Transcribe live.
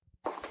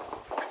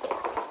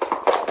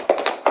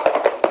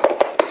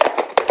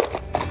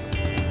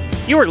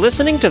You are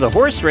listening to the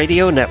Horse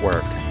Radio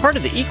Network, part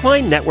of the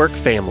Equine Network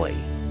family.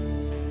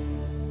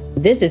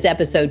 This is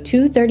episode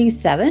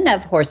 237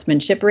 of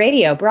Horsemanship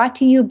Radio, brought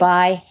to you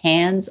by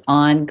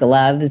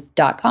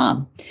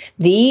HandsOnGloves.com,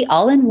 the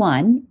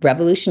all-in-one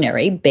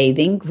revolutionary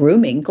bathing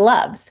grooming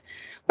gloves.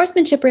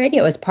 Horsemanship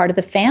Radio is part of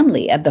the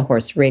family of the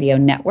Horse Radio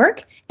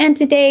Network, and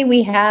today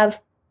we have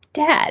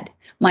Dad,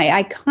 my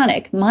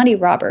iconic Monty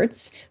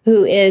Roberts,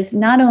 who is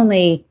not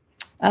only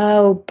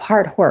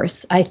part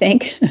horse, I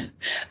think,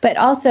 but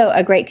also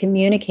a great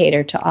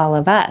communicator to all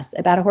of us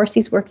about a horse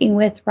he's working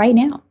with right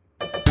now.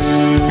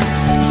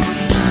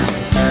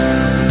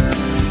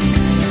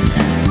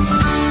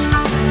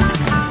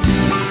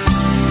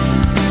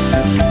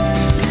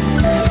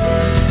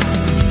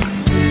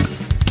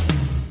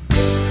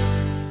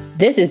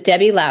 This is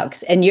Debbie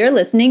Laux, and you're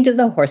listening to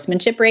the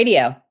Horsemanship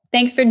Radio.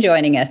 Thanks for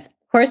joining us.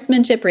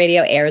 Horsemanship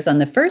Radio airs on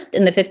the 1st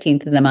and the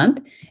 15th of the month,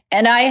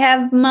 and I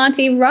have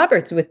Monty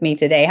Roberts with me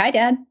today. Hi,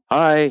 Dad.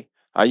 Hi.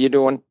 How you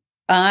doing?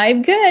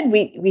 I'm good.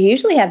 We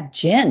usually have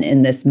Jen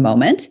in this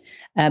moment,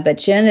 but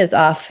Jen is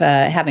off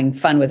having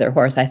fun with her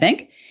horse, I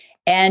think,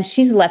 and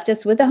she's left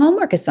us with a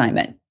homework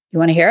assignment. You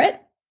want to hear it?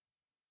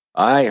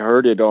 I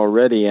heard it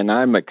already, and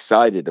I'm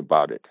excited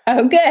about it.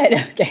 Oh, good.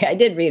 Okay, I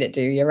did read it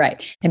to you. You're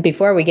right. And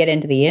before we get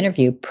into the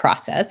interview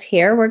process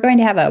here, we're going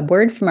to have a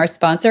word from our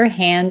sponsor,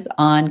 Hands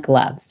On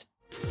Gloves.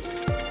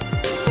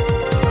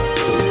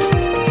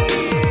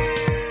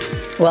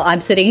 Well,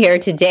 I'm sitting here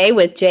today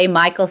with Jay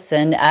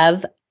Michelson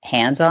of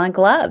Hands On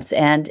Gloves.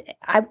 And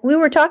we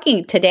were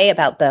talking today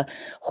about the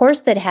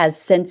horse that has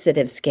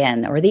sensitive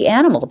skin, or the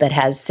animal that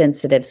has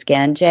sensitive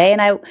skin, Jay. And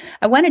I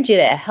wanted you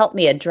to help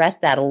me address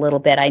that a little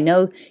bit. I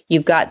know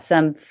you've got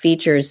some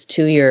features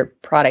to your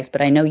products,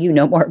 but I know you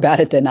know more about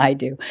it than I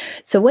do.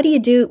 So what do you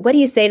do? What do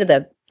you say to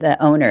the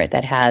owner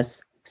that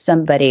has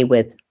somebody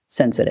with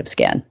sensitive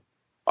skin?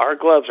 Our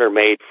gloves are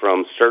made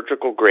from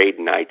surgical grade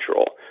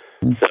nitrile.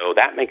 So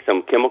that makes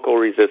them chemical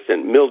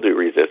resistant, mildew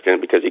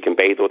resistant, because you can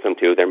bathe with them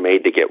too. They're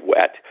made to get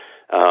wet.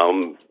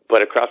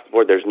 But across the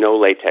board, there's no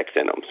latex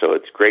in them. So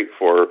it's great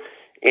for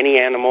any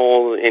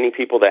animal, any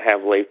people that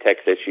have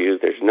latex issues.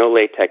 There's no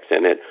latex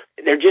in it.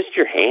 They're just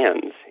your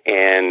hands.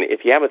 And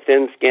if you have a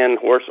thin-skinned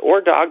horse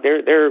or dog,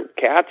 they're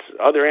cats,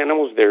 other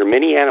animals, there are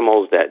many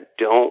animals that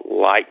don't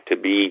like to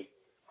be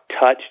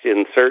touched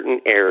in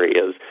certain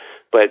areas.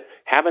 But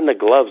having the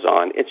gloves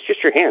on, it's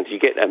just your hands. You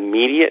get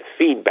immediate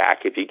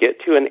feedback if you get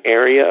to an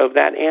area of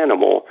that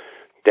animal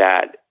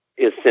that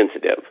is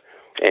sensitive.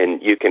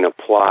 And you can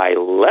apply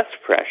less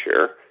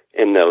pressure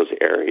in those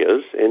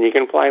areas, and you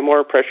can apply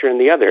more pressure in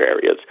the other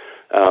areas.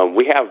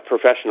 We have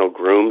professional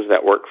grooms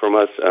that work from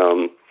us.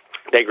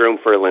 They groom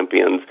for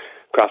Olympians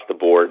across the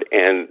board,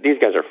 and these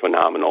guys are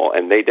phenomenal.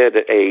 And they did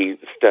a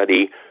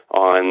study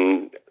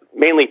on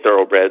mainly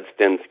thoroughbreds,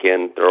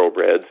 thin-skinned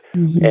thoroughbreds,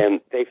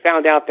 and they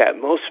found out that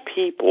most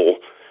people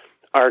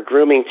are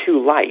grooming too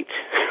light.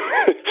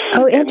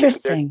 Oh,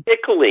 interesting. They're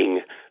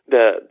tickling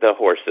the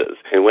horses,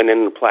 and went in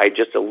and applied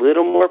just a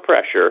little more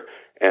pressure,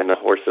 and the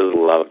horses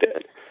loved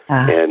it.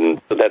 And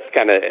so that's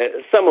kind of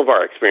some of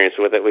our experience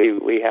with it.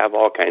 We have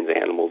all kinds of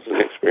animals and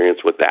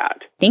experience with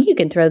that. I think you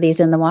can throw these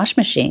in the wash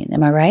machine.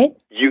 Am I right?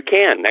 You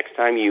can. Next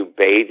time you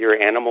bathe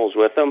your animals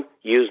with them,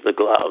 use the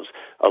gloves.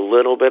 A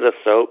little bit of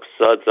soap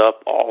suds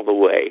up all the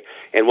way.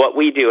 And what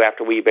we do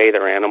after we bathe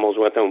our animals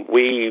with them,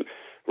 we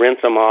rinse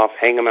them off,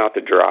 hang them out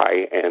to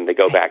dry, and they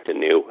go back to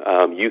new.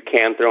 You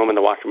can throw them in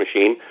the washing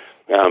machine.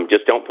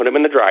 Just don't put them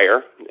in the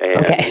dryer.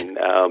 And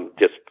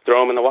just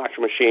throw them in the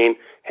washing machine,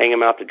 hang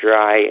them out to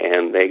dry,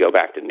 and they go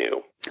back to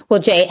new. Well,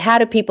 Jay, how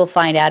do people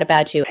find out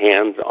about you?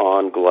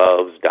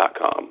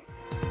 HandsOnGloves.com.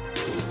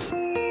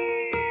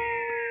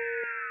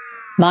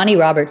 Monty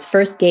Roberts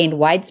first gained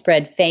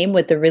widespread fame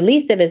with the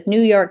release of his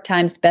New York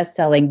Times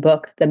bestselling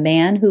book, The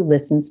Man Who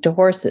Listens to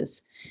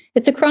Horses.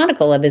 It's a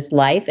chronicle of his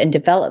life and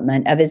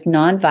development of his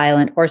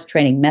nonviolent horse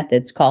training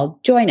methods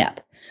called Join Up.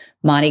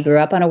 Monty grew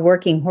up on a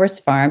working horse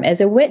farm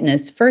as a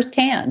witness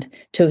firsthand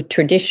to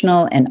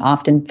traditional and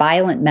often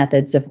violent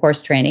methods of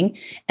horse training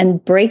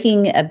and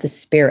breaking of the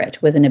spirit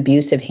with an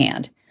abusive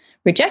hand.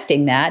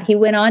 Rejecting that, he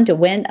went on to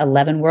win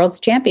 11 World's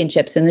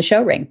Championships in the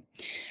show ring.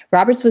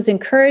 Roberts was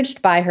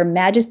encouraged by Her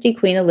Majesty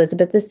Queen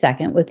Elizabeth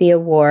II with the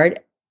award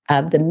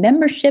of the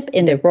membership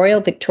in the Royal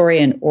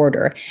Victorian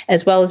Order,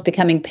 as well as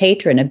becoming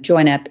patron of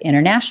Join Up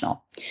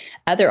International.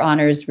 Other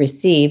honors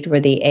received were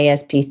the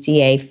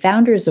ASPCA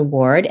Founders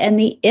Award and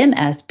the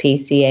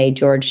MSPCA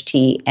George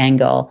T.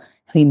 Engel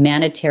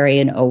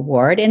Humanitarian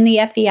Award and the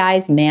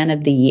FEI's Man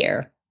of the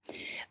Year.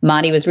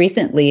 Monty was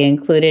recently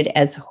included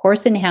as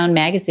Horse and Hound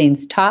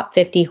magazine's top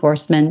 50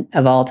 horsemen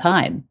of all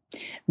time.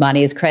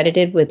 Monty is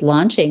credited with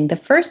launching the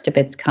first of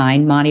its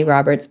kind Monty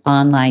Roberts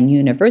Online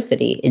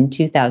University in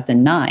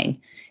 2009.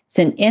 It's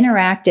an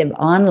interactive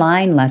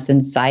online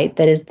lesson site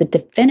that is the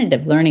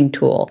definitive learning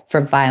tool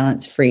for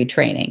violence-free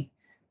training.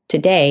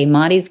 Today,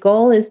 Monty's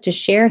goal is to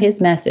share his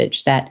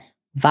message that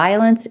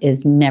violence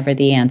is never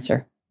the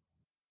answer.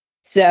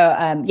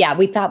 So,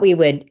 we thought we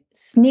would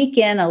sneak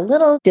in a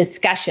little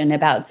discussion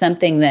about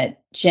something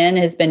that Jen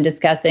has been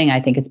discussing. I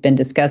think it's been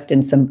discussed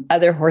in some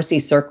other horsey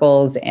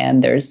circles,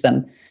 and there's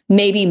some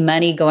maybe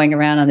money going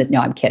around on this. No,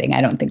 I'm kidding.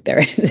 I don't think there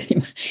is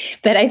any.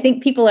 But I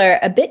think people are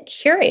a bit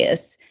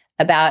curious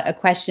about a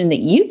question that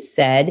you've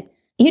said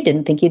you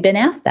didn't think you'd been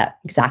asked that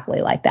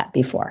exactly like that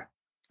before.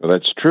 Well,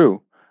 that's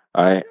true.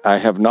 I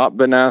have not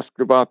been asked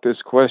about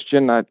this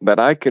question that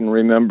I can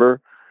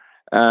remember,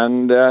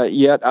 and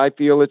yet I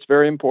feel it's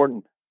very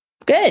important.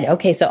 Good.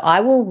 Okay, so I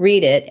will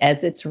read it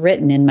as it's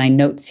written in my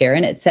notes here.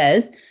 And it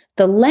says,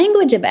 the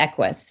language of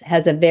Equus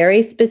has a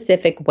very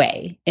specific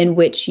way in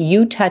which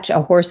you touch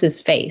a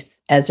horse's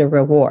face as a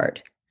reward.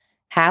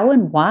 How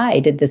and why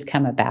did this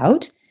come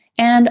about?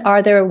 And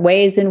are there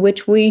ways in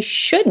which we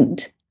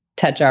shouldn't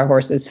touch our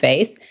horse's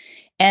face?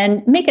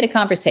 And make it a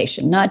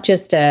conversation, not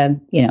just do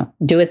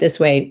it this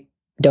way,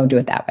 don't do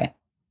it that way.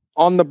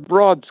 On the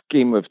broad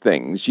scheme of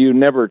things, you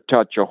never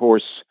touch a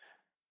horse's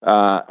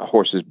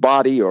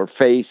body or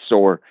face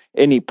or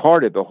any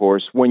part of the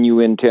horse when you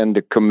intend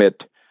to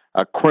commit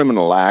a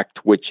criminal act,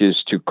 which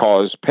is to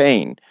cause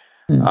pain.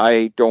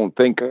 I don't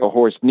think a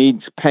horse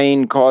needs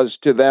pain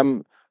caused to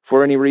them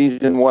for any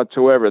reason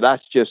whatsoever.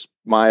 That's just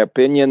my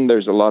opinion.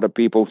 There's a lot of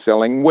people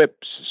selling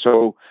whips,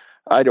 so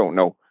I don't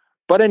know.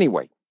 But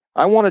anyway,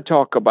 I want to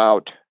talk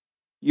about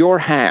your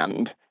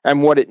hand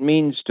and what it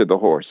means to the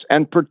horse,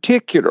 and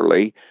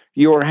particularly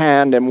your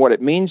hand and what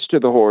it means to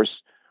the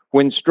horse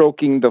when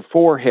stroking the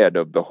forehead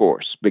of the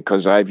horse,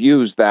 because I've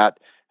used that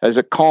as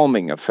a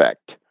calming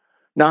effect.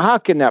 Now, how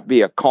can that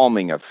be a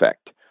calming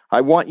effect?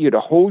 I want you to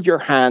hold your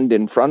hand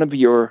in front of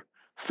your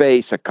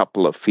face a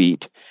couple of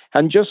feet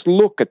and just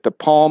look at the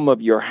palm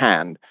of your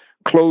hand.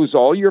 Close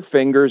all your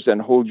fingers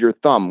and hold your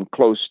thumb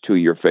close to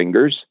your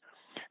fingers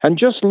and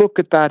just look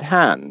at that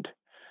hand.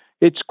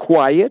 It's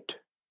quiet.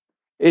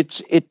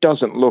 It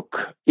doesn't look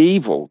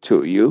evil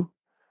to you.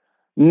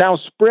 Now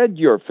spread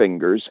your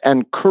fingers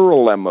and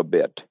curl them a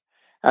bit,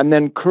 and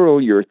then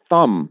curl your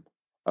thumb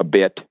a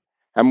bit.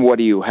 And what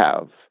do you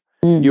have?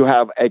 You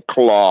have a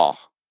claw.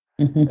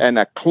 And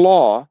a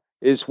claw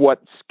is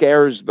what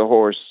scares the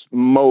horse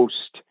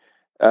most,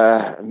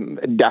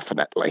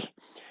 definitely.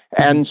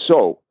 And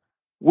so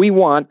we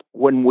want,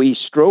 when we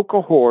stroke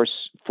a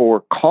horse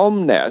for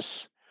calmness,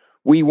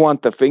 we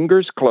want the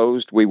fingers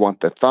closed, we want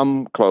the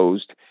thumb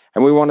closed,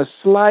 and we want a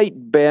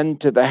slight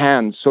bend to the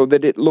hand so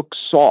that it looks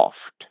soft.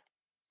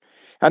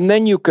 And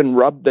then you can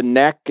rub the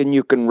neck and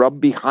you can rub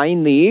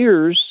behind the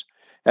ears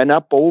and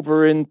up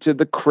over into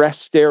the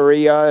crest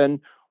area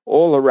and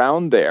all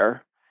around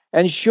there,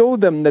 and show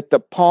them that the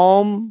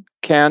palm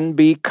can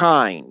be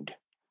kind.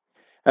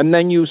 And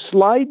then you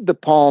slide the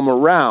palm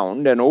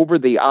around and over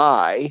the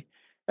eye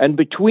and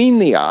between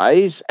the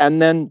eyes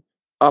and then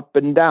up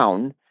and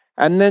down,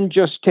 and then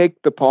just take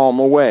the palm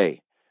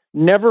away,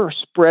 never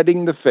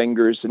spreading the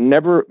fingers and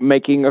never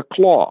making a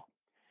claw,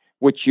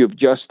 which you've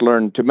just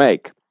learned to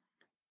make.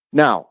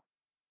 Now,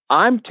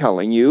 I'm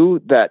telling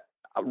you that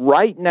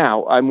right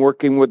now I'm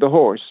working with a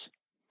horse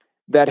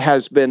that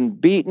has been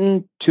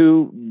beaten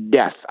to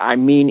death. I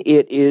mean,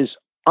 it is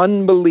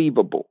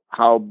unbelievable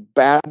how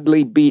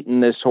badly beaten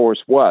this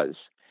horse was.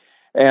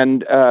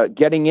 And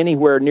getting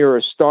anywhere near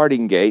a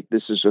starting gate,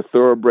 this is a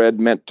thoroughbred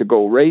meant to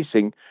go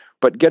racing,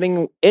 but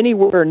getting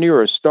anywhere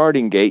near a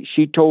starting gate,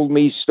 she told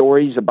me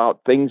stories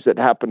about things that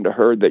happened to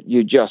her that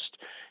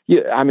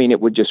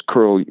it would just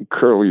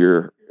curl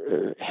your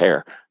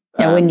hair.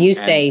 Now, when you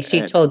say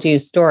she told you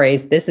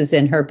stories, this is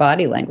in her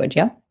body language,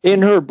 yeah?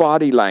 In her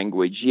body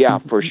language, yeah,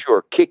 for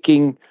sure.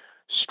 Kicking,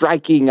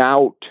 striking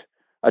out,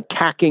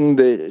 attacking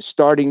the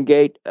starting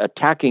gate,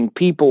 attacking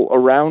people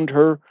around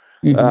her.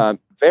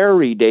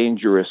 Very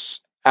dangerous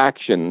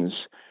actions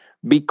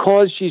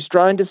because she's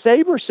trying to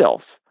save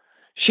herself.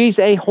 She's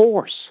a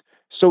horse,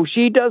 so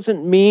she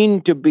doesn't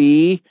mean to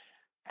be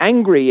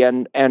angry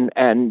and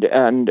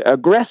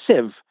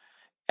aggressive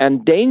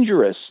and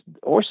dangerous.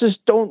 Horses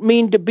don't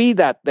mean to be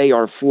that. They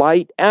are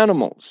flight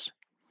animals.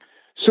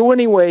 So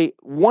anyway,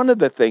 one of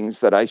the things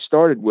that I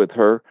started with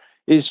her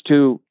is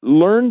to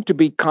learn to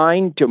be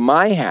kind to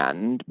my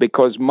hand,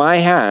 because my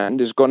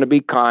hand is going to be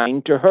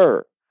kind to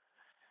her.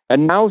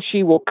 And now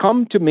she will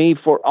come to me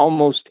for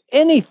almost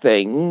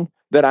anything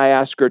that I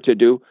ask her to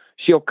do.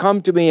 She'll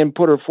come to me and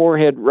put her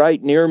forehead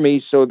right near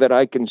me so that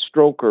I can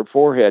stroke her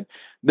forehead.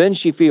 Then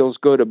she feels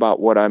good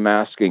about what I'm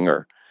asking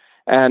her.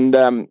 And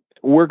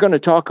we're going to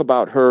talk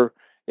about her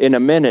in a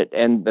minute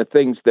and the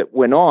things that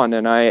went on,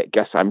 and I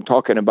guess I'm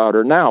talking about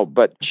her now.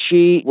 But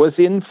she was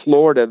in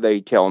Florida, they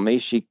tell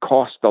me. She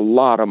cost a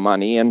lot of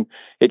money, and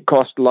it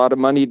cost a lot of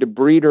money to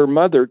breed her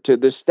mother to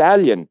the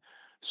stallion.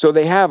 So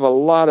they have a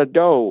lot of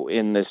dough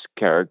in this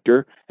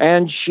character,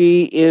 and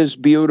she is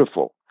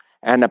beautiful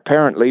and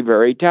apparently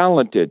very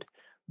talented.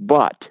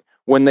 But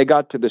when they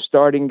got to the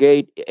starting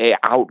gate,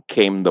 out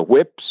came the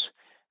whips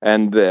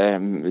and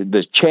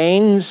the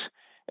chains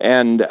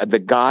and the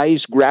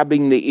guys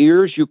grabbing the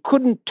ears. You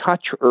couldn't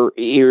touch her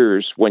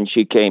ears when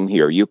she came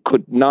here. You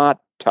could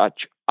not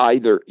touch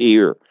either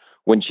ear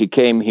when she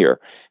came here.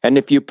 And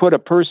if you put a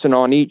person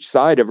on each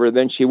side of her,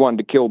 then she wanted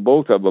to kill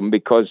both of them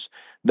because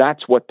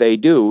that's what they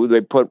do.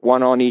 They put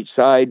one on each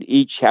side,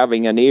 each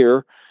having an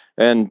ear,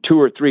 and 2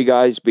 or 3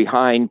 guys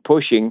behind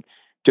pushing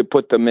to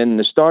put them in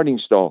the starting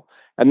stall.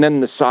 And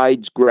then the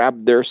sides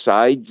grab their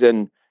sides,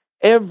 and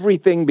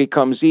everything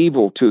becomes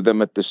evil to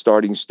them at the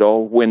starting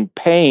stall when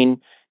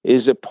pain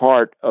is a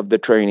part of the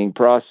training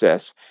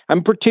process,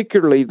 and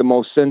particularly the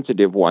most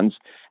sensitive ones.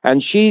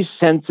 And she's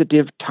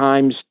sensitive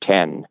times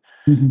 10.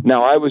 Mm-hmm.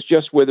 Now, I was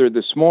just with her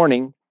this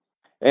morning,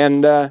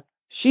 and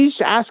she's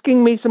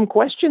asking me some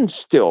questions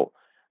still.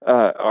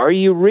 Are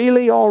you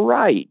really all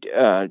right?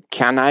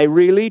 Can I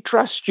really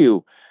trust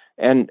you?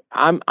 And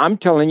I'm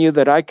telling you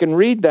that I can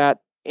read that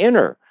in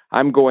her.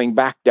 I'm going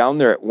back down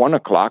there at 1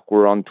 o'clock.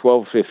 We're on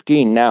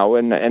 12:15 now,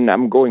 and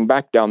I'm going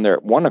back down there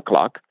at 1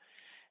 o'clock.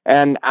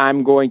 And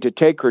I'm going to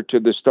take her to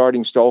the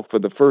starting stall for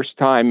the first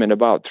time in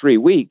about 3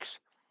 weeks,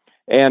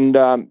 and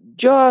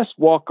just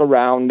walk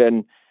around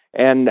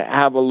and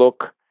have a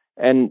look.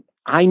 And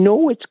I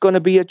know it's going to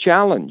be a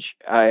challenge.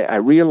 I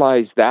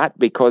realize that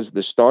because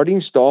the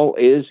starting stall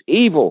is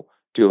evil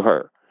to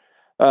her.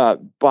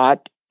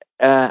 But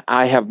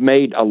I have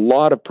made a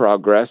lot of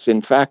progress.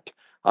 In fact,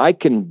 I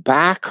can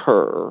back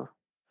her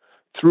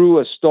through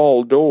a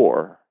stall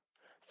door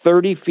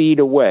 30 feet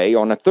away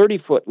on a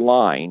 30-foot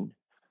line.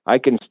 I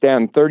can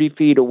stand 30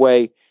 feet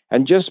away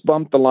and just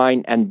bump the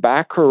line and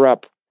back her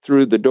up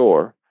through the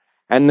door,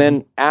 and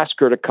then ask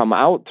her to come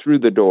out through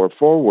the door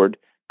forward,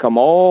 come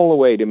all the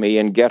way to me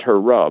and get her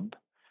rub,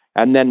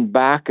 and then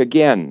back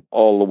again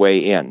all the way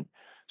in.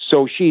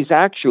 So she's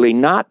actually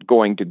not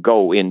going to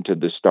go into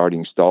the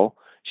starting stall.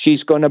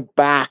 She's going to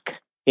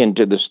back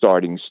into the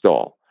starting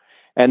stall.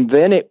 And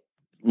then it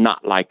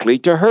not likely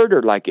to hurt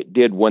her like it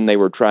did when they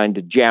were trying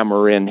to jam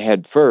her in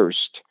head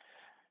first.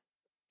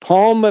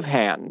 Palm of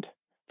hand,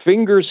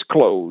 fingers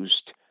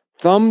closed,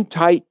 thumb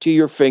tight to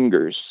your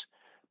fingers.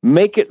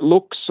 Make it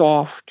look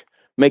soft,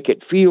 make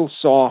it feel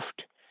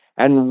soft,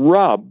 and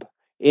rub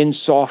in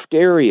soft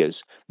areas.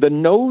 The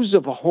nose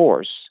of a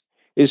horse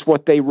is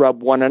what they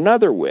rub one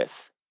another with.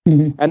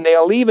 Mm-hmm. And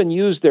they'll even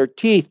use their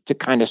teeth to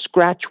kind of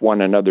scratch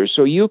one another.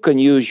 So you can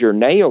use your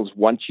nails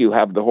once you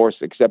have the horse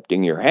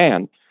accepting your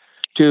hand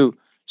to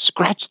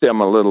scratch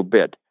them a little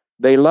bit.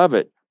 They love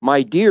it.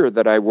 My deer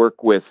that I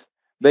work with,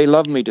 they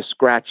love me to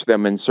scratch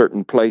them in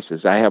certain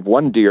places. I have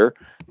one deer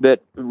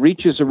that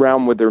reaches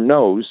around with her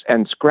nose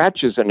and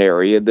scratches an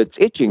area that's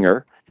itching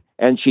her,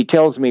 and she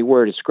tells me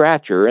where to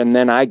scratch her, and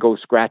then I go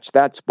scratch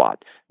that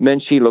spot. And then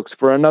she looks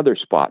for another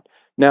spot.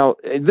 Now,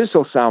 this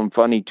will sound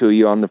funny to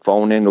you on the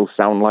phone, and it'll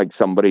sound like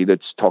somebody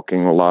that's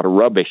talking a lot of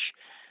rubbish.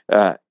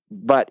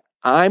 But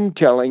I'm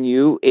telling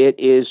you, it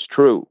is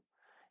true.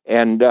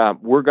 And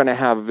we're going to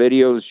have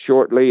videos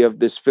shortly of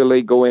this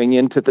filly going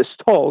into the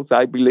stalls,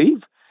 I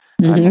believe.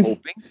 Mm-hmm. I'm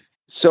hoping.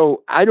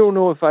 So I don't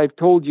know if I've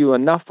told you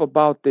enough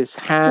about this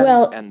hand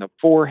and the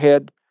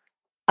forehead.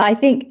 I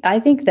think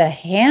the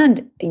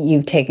hand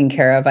you've taken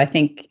care of. I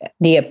think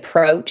the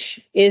approach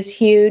is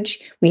huge.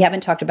 We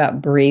haven't talked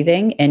about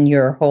breathing and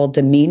your whole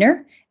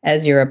demeanor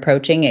as you're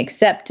approaching,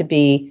 except to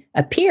be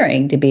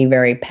appearing to be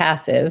very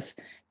passive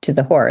to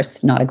the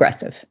horse, not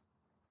aggressive.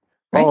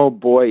 Right? Oh,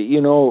 boy. You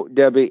know,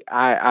 Debbie,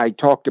 I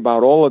talked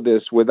about all of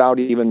this without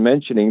even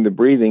mentioning the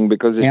breathing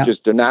because it's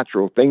just a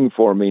natural thing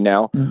for me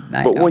now.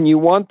 But when you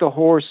want the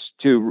horse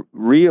to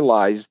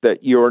realize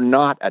that you're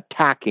not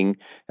attacking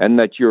and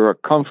that you're a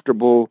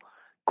comfortable,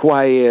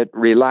 quiet,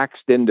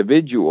 relaxed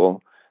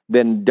individual,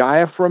 then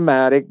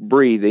diaphragmatic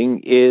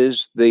breathing is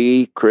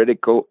the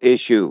critical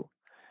issue.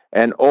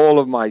 And all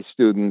of my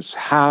students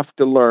have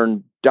to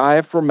learn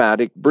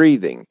diaphragmatic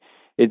breathing.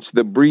 It's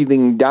the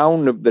breathing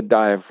down of the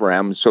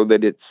diaphragm so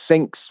that it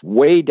sinks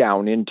way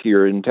down into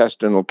your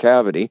intestinal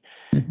cavity.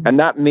 Mm-hmm. And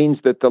that means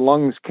that the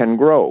lungs can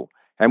grow.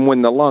 And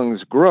when the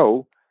lungs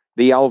grow,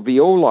 the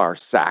alveolar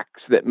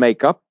sacs that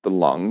make up the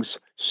lungs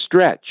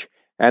stretch,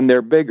 and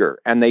they're bigger,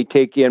 and they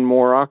take in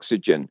more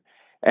oxygen.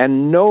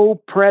 And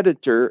no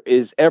predator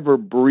is ever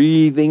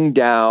breathing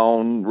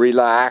down,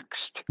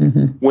 relaxed,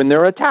 when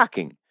they're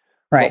attacking.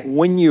 Right. But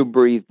when you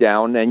breathe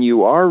down and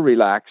you are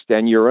relaxed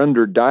and you're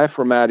under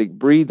diaphragmatic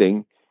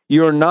breathing,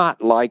 you're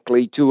not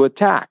likely to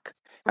attack.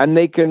 And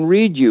they can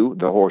read you,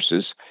 the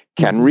horses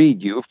can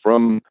read you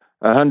from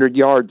 100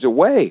 yards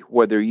away,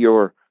 whether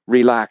you're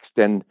relaxed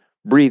and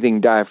breathing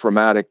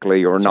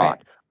diaphragmatically or not.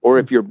 Right. Or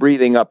if you're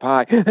breathing up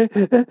high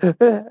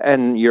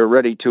and you're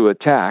ready to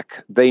attack,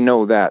 they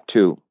know that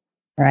too.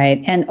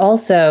 Right. And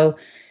also,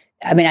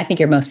 I mean, I think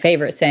your most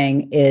favorite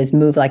saying is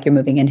move like you're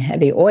moving in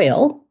heavy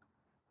oil.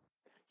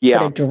 Yeah.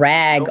 Put a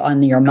drag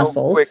on your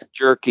muscles. Quick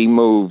jerky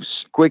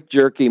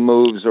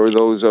moves or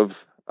those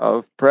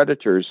of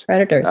predators.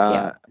 Predators,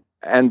 yeah.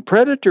 And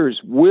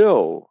predators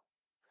will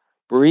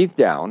breathe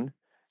down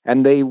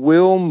and they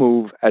will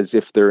move as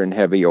if they're in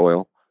heavy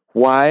oil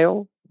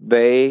while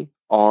they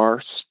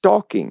are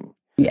stalking.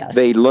 Yes.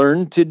 They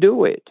learn to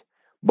do it.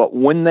 But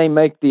when they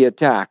make the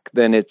attack,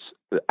 then it's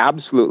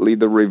absolutely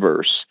the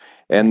reverse.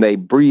 And they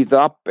breathe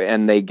up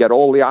and they get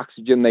all the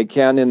oxygen they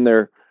can in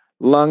their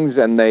lungs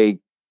and they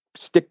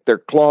stick their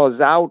claws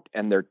out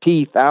and their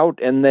teeth out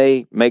and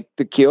they make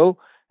the kill.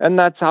 And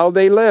that's how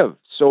they live.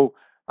 So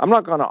I'm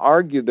not going to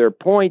argue their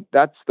point.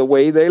 That's the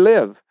way they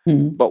live.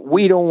 But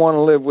we don't want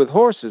to live with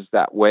horses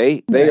that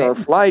way. They are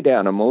flight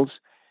animals,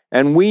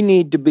 and we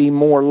need to be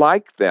more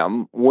like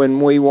them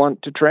when we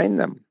want to train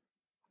them.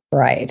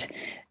 Right.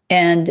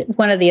 And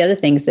one of the other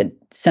things that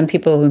some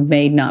people who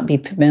may not be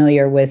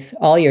familiar with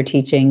all your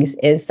teachings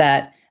is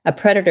that a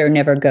predator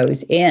never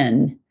goes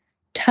in,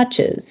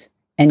 touches,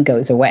 and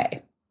goes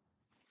away.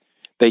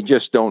 They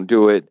just don't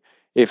do it.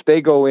 If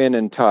they go in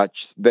and touch,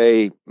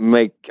 they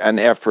make an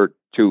effort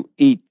to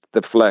eat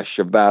the flesh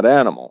of that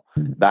animal.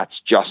 That's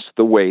just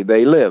the way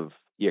they live.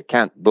 You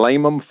can't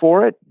blame them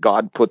for it.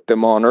 God put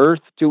them on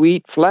earth to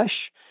eat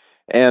flesh.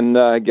 And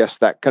I guess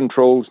that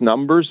controls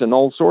numbers and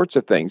all sorts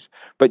of things.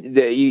 But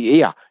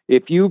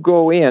if you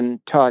go in,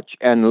 touch,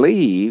 and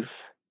leave,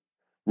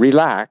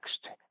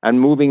 relaxed,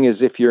 and moving as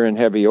if you're in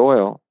heavy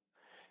oil,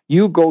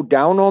 you go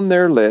down on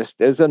their list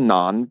as a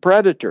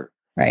non-predator.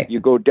 Right. You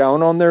go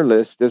down on their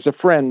list as a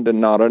friend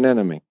and not an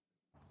enemy.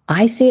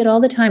 I see it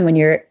all the time when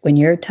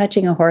you're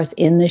touching a horse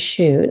in the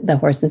chute. The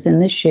horse is in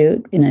the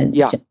chute in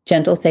a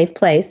gentle, safe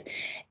place,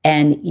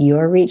 and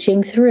you're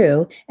reaching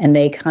through, and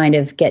they kind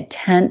of get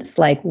tense,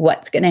 like,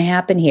 what's going to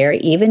happen here?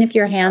 Even if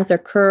your hands are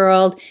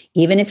curled,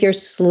 even if you're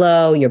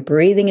slow, your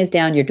breathing is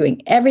down, you're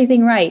doing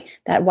everything right,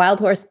 that wild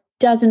horse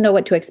doesn't know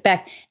what to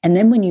expect. And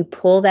then when you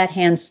pull that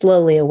hand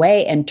slowly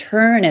away and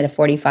turn at a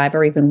 45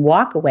 or even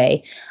walk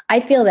away,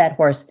 I feel that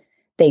horse,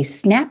 they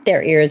snap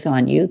their ears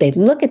on you. They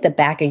look at the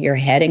back of your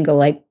head and go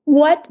like,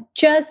 what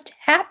just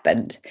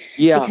happened?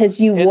 Yeah.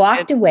 Because you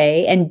walked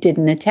away and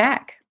didn't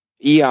attack.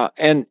 Yeah.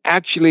 And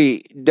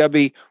actually,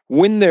 Debbie,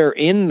 when they're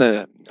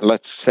in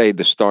let's say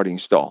the starting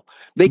stall,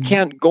 they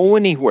can't go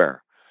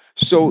anywhere.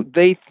 So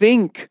they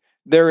think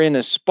they're in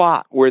a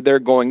spot where they're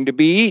going to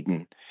be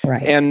eaten.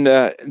 Right. And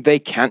they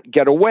can't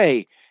get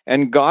away.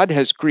 And God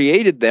has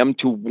created them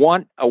to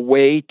want a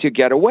way to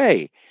get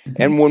away.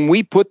 And when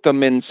we put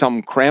them in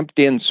some cramped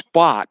in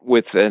spot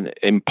with an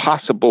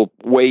impossible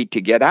way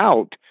to get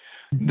out,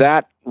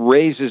 that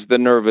raises the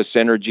nervous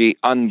energy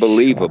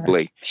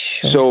unbelievably.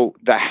 Sure. So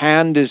the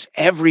hand is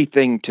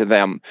everything to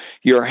them.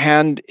 Your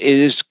hand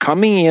is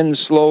coming in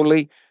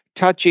slowly,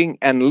 touching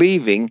and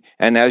leaving.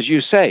 And as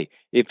you say,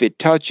 if it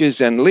touches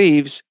and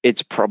leaves,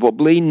 it's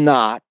probably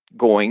not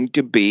going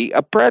to be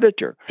a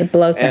predator. It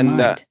blows their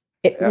mind.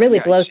 It really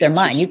blows their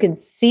mind. You can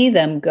see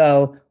them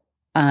go,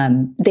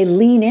 they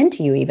lean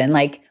into you even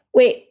like,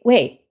 wait,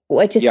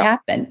 what just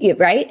happened?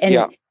 Right.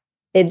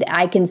 And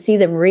I can see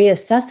them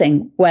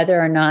reassessing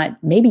whether or not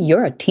maybe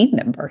you're a team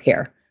member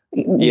here.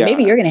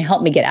 Maybe you're going to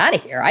help me get out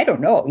of here. I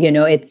don't know.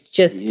 It's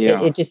just,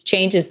 it just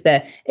changes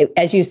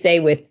as you say,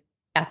 with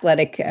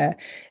athletic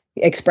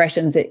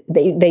expressions,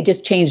 they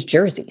just changed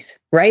jerseys,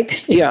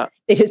 right? Yeah.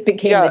 They just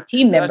became the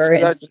team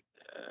member.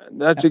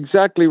 That's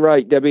exactly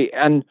right, Debbie.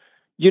 And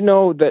you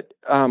know that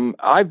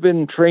I've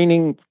been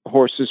training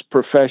horses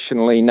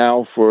professionally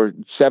now for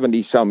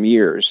 70 some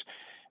years.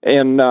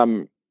 And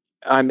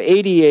I'm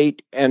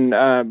 88, and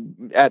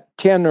at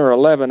 10 or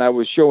 11, I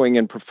was showing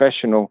in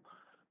professional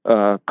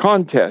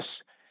contests.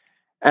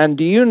 And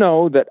do you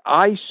know that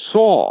I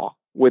saw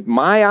with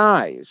my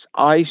eyes,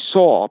 I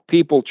saw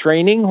people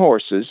training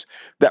horses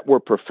that were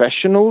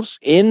professionals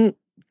in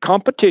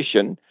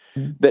competition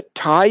that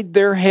tied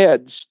their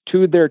heads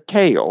to their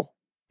tail.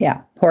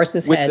 Yeah,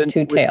 horse's head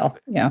to tail.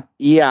 Yeah.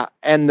 Yeah,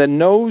 and the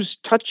nose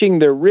touching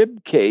their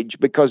rib cage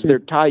because they're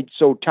tied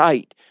so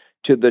tight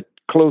to the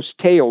close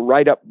tail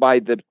right up by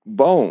the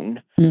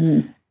bone.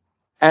 And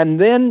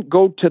then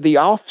go to the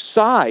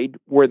offside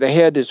where the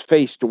head is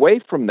faced away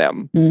from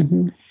them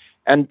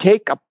and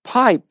take a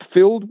pipe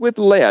filled with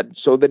lead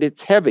so that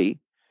it's heavy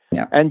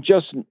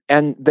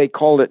and they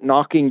called it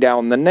knocking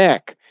down the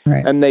neck.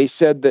 Right. And they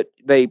said that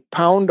they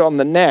pound on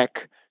the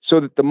neck so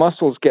that the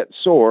muscles get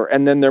sore,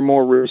 and then they're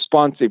more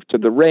responsive to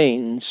the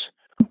reins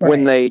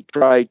when they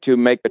try to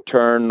make a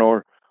turn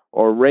or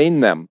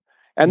rein them.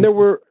 And there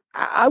were,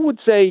 I would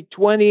say,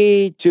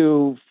 20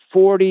 to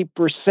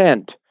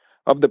 40%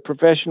 of the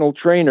professional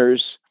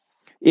trainers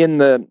in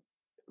the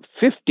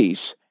 50s,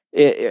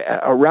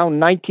 around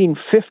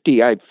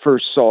 1950, I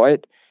first saw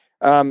it.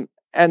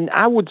 And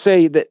I would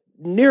say that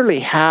nearly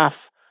half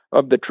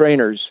of the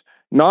trainers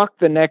knock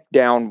the neck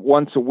down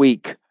once a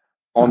week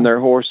on their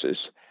horses.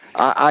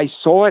 I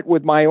saw it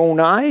with my own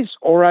eyes,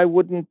 or I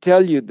wouldn't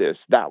tell you this.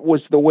 That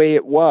was the way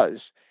it was.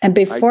 And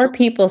before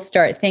people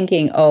start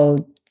thinking, oh,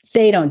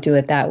 they don't do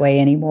it that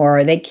way anymore,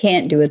 or they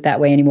can't do it that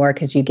way anymore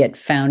because you get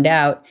found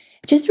out,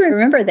 just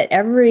remember that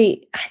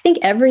I think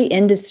every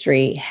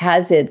industry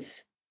has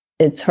its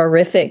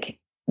horrific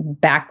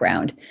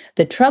background.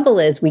 The trouble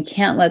is we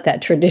can't let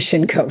that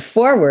tradition go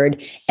forward.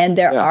 And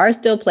there are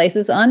still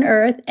places on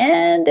earth,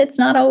 and it's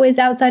not always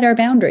outside our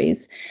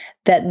boundaries,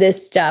 that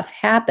this stuff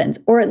happens,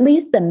 or at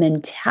least the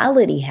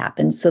mentality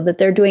happens so that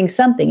they're doing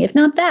something. If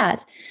not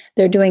that,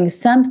 they're doing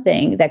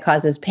something that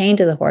causes pain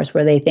to the horse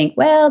where they think,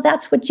 well,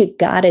 that's what you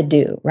got to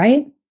do,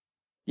 right?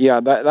 Yeah,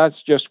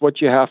 that's just what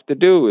you have to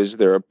do, is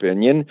their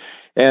opinion.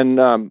 And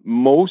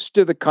most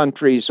of the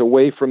countries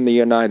away from the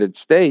United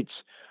States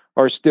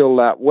are still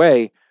that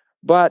way.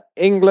 but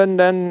England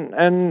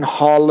and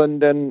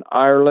Holland and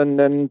Ireland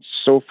and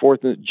so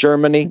forth, and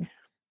Germany,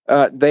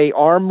 they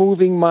are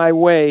moving my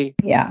way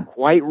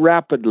quite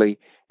rapidly.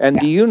 And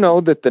do you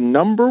know that the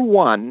number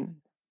one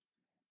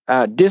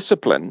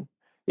discipline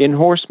in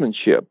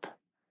horsemanship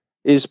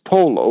is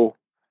polo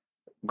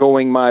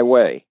going my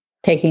way?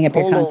 Taking up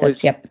your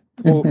concepts,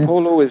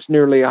 Polo is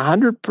nearly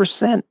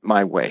 100%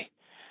 my way.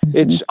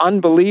 It's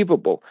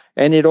unbelievable.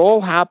 And it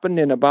all happened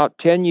in about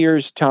 10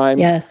 years' time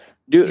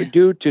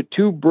due to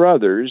two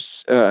brothers,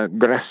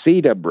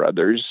 Gracida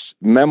brothers,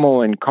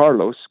 Memo and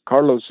Carlos.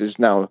 Carlos is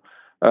now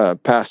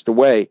passed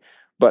away,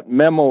 but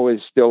Memo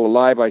is still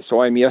alive. I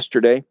saw him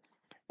yesterday.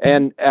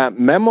 And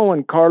Memo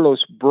and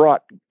Carlos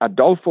brought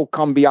Adolfo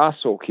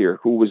Cambiaso here,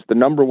 who was the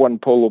number one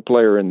polo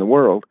player in the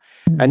world.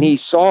 And he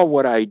saw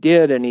what I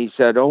did, and he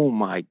said, "Oh,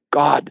 my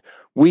God,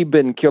 we've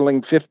been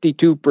killing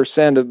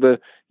 52% of the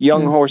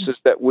young horses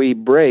that we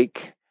break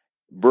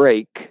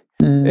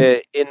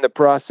in the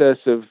process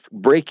of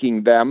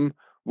breaking them.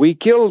 We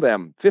kill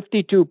them,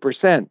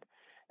 52%.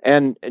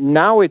 And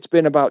now it's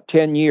been about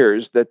 10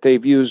 years that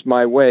they've used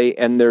my way,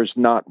 and there's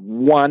not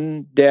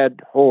one dead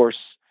horse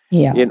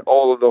in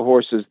all of the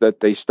horses that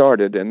they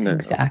started. And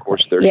of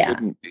course, there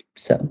shouldn't be.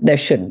 So there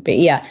shouldn't be.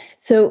 Yeah.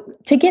 So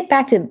to get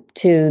back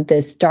to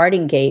the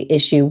starting gate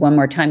issue one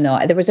more time, though,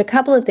 there was a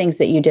couple of things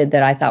that you did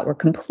that I thought were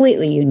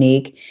completely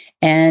unique.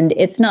 And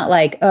it's not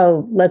like,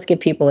 oh, let's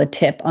give people a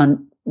tip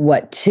on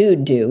what to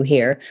do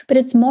here, but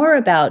it's more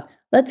about,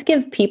 let's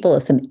give people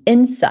some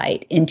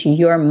insight into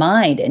your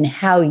mind and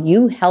how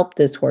you help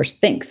this horse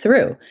think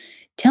through.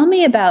 Tell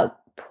me about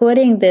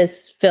putting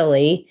this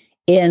filly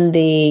in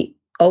the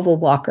oval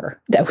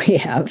walker that we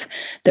have,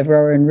 the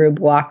Rower and Rube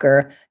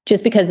walker,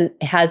 just because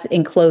it has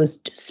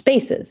enclosed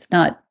spaces,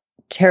 not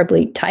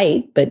terribly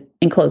tight, but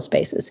enclosed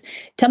spaces.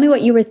 Tell me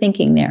what you were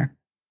thinking there.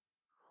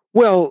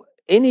 Well,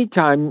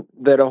 anytime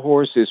that a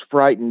horse is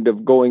frightened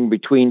of going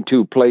between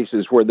two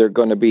places where they're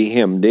going to be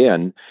hemmed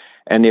in,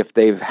 and if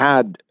they've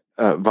had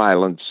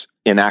violence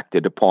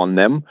enacted upon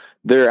them,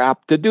 they're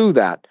apt to do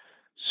that.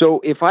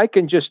 So if I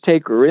can just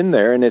take her in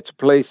there and it's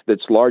a place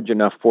that's large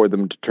enough for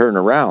them to turn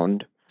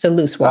around. It's a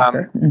loose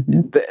walker.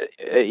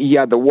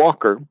 The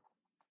walker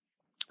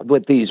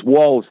with these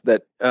walls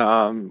that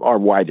are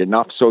wide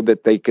enough so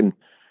that they can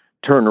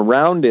turn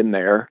around in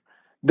there,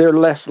 they're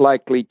less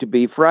likely to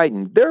be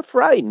frightened. They're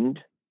frightened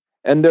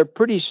and they're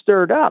pretty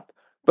stirred up.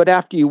 But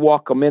after you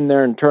walk them in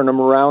there and turn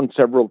them around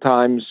several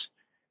times,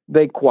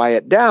 they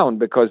quiet down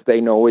because they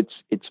know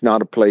it's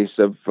not a place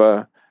of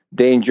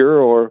danger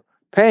or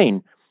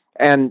pain.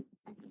 And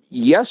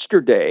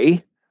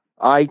yesterday,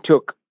 I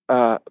took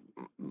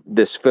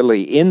this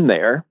filly in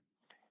there,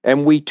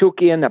 and we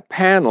took in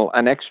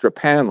an extra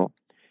panel,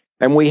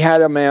 and we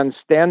had a man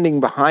standing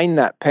behind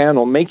that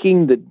panel,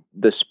 making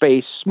the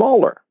space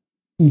smaller.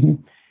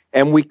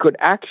 And we could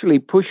actually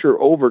push her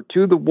over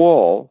to the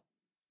wall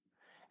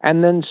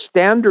and then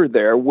stand her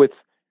there with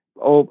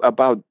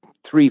about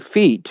 3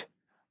 feet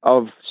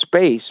of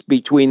space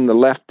between the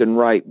left and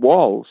right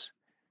walls.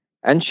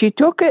 And she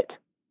took it.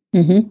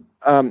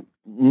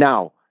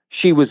 Now,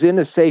 she was in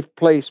a safe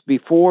place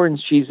before,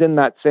 and she's in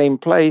that same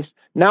place.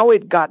 Now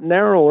it got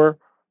narrower,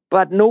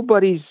 but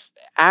nobody's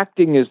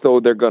acting as though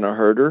they're going to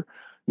hurt her.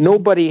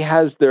 Nobody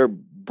has their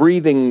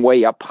breathing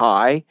way up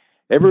high.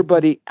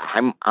 Everybody,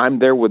 I'm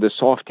there with a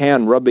soft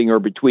hand rubbing her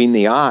between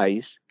the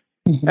eyes,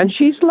 and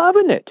she's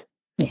loving it.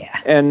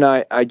 Yeah. And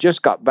I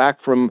just got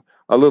back from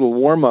a little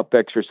warm-up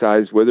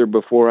exercise with her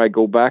before I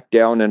go back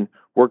down and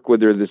work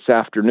with her this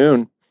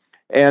afternoon.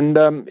 And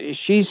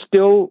she's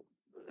still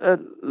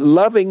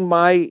loving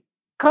my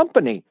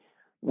company,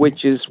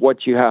 which is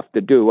what you have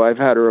to do. I've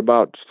had her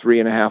about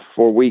 3.5,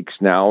 4 weeks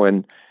now,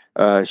 and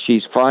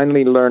she's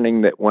finally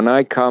learning that when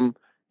I come,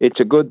 it's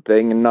a good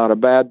thing and not a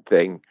bad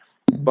thing.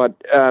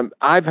 But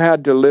I've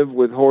had to live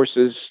with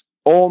horses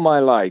all my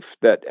life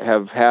that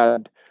have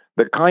had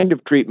the kind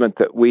of treatment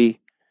that we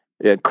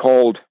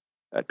called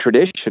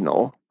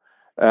traditional.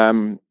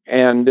 And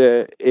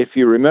if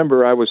you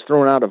remember, I was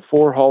thrown out of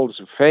 4 halls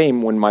of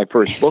fame when my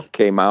first book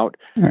came out,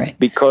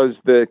 because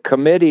the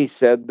committee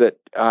said that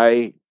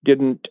I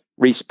didn't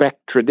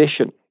respect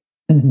tradition.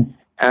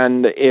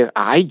 And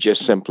I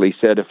just simply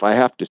said, if I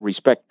have to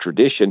respect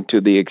tradition to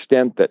the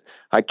extent that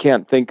I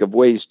can't think of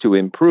ways to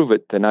improve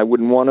it, then I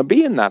wouldn't want to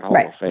be in that hall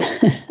of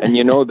fame. And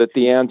you know that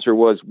the answer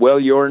was, well,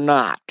 you're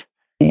not.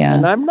 Yeah.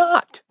 And I'm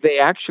not. They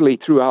actually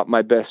threw out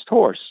my best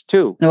horse,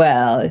 too.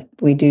 Well,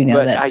 we do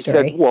know that story.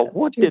 I said, well,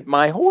 what did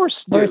my horse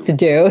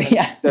do?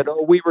 Yeah. Said,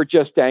 oh, we were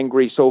just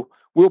angry, so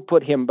we'll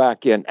put him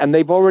back in. And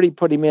they've already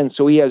put him in,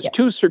 so he has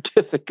 2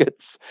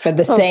 certificates. For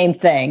the same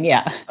thing,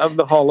 Of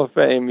the Hall of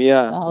Fame,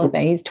 Hall of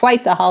Fame. He's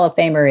twice a Hall of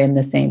Famer in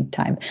the same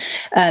time.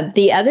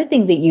 The other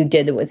thing that you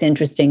did that was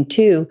interesting,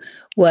 too,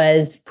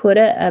 was put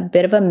a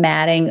bit of a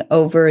matting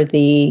over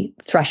the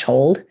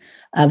threshold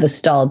of a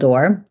stall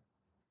door.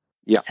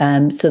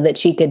 So that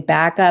she could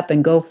back up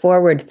and go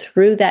forward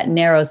through that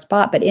narrow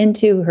spot, but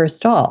into her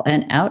stall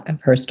and out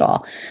of her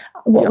stall.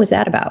 What was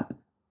that about?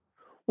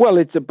 Well,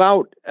 it's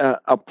about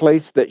a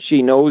place that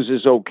she knows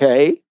is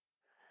okay.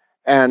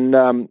 And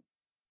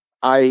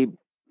I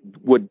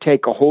would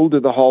take a hold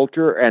of the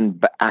halter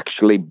and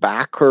actually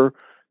back her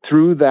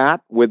through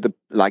that with the,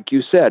 like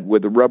you said,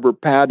 with the rubber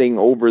padding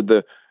over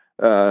the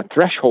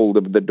threshold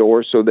of the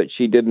door so that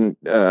she didn't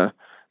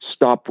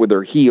stop with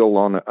her heel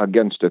on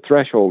against a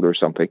threshold or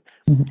something.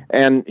 Mm-hmm.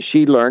 And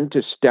she learned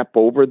to step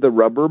over the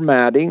rubber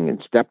matting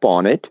and step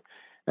on it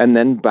and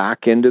then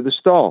back into the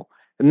stall.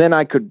 And then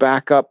I could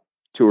back up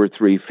 2 or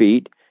 3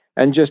 feet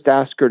and just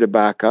ask her to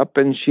back up.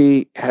 And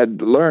she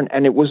had learned,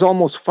 and it was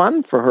almost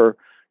fun for her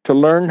to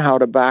learn how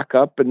to back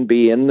up and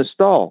be in the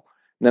stall.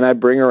 And then I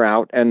bring her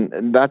out,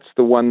 and that's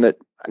the one that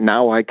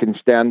now I can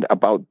stand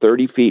about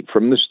 30 feet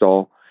from the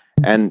stall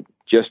and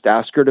just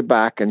ask her to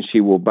back, and she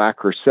will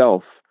back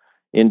herself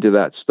into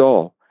that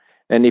stall.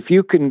 And if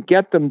you can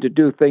get them to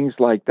do things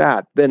like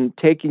that, then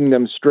taking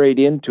them straight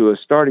into a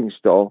starting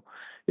stall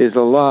is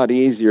a lot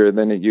easier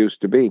than it used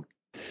to be.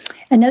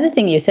 Another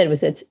thing you said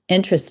was it's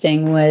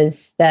interesting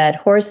was that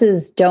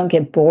horses don't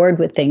get bored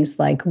with things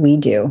like we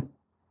do.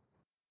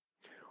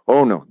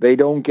 Oh, no, they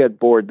don't get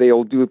bored.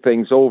 They'll do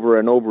things over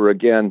and over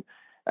again.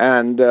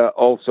 And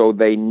also,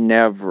 they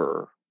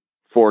never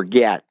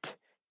forget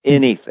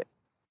anything.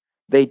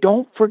 They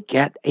don't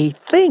forget a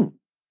thing.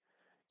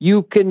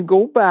 You can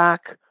go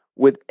back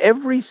with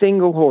every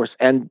single horse,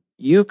 and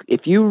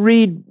if you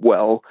read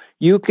well,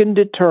 you can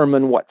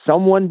determine what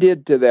someone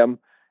did to them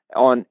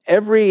on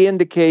every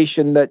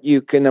indication that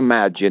you can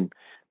imagine.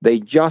 They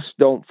just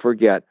don't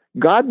forget.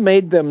 God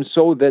made them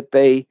so that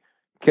they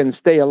can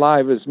stay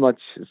alive as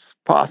much as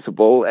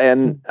possible.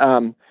 And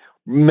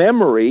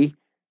memory,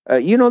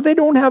 they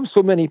don't have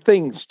so many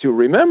things to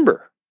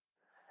remember,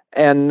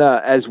 and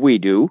as we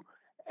do,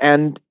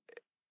 and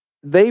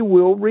they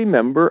will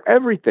remember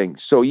everything.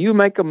 So you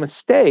make a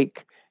mistake,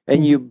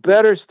 and you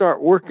better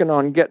start working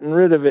on getting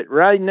rid of it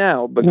right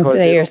now, because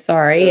say you're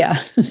sorry.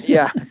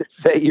 Yeah,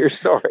 say you're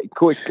sorry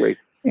quickly.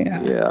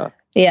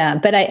 Yeah,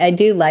 but I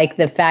do like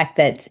the fact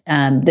that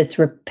this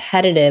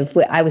repetitive.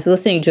 I was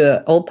listening to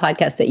an old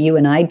podcast that you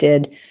and I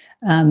did.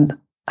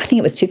 I think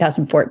it was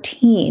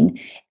 2014,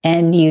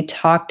 and you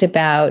talked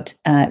about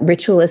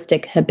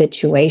ritualistic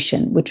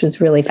habituation, which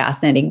was really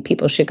fascinating.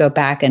 People should go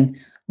back and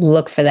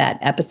look for that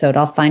episode.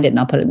 I'll find it and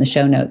I'll put it in the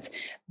show notes.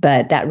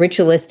 But that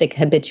ritualistic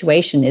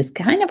habituation is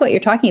kind of what you're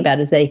talking about,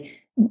 is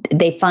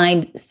they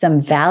find some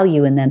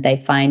value in that. They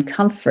find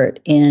comfort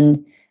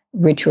in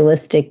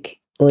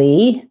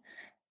ritualistically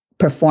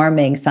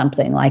performing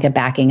something like a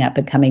backing up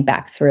and coming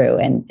back through,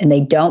 and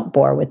they don't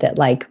bore with it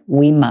like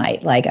we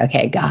might, like,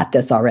 okay, got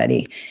this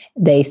already.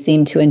 They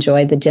seem to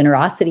enjoy the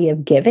generosity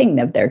of giving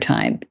of their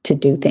time to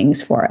do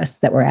things for us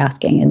that we're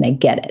asking, and they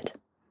get it.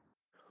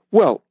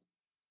 Well,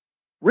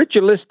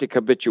 ritualistic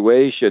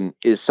habituation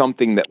is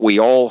something that we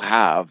all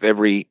have.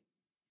 Every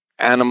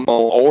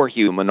animal or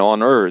human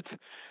on earth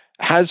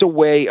has a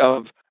way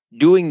of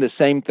doing the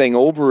same thing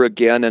over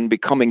again and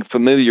becoming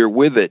familiar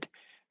with it.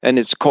 And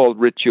it's called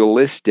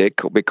ritualistic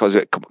because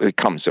it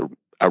becomes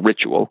a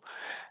ritual.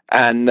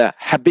 And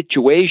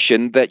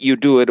habituation, that you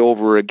do it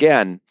over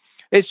again.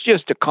 It's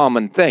just a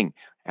common thing.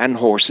 And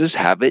horses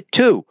have it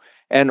too.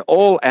 And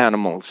all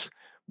animals.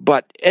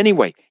 But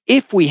anyway,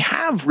 if we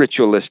have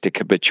ritualistic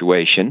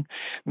habituation,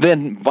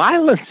 then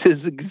violence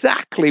is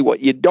exactly what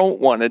you don't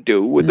want to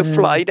do with the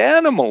flight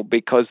animal,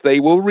 because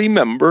they will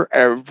remember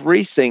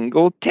every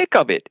single tick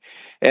of it.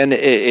 And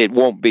it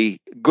won't be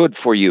good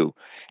for you.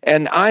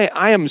 And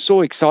I am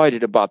so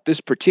excited about this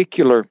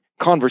particular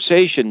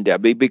conversation,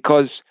 Debbie,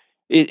 because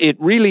it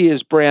really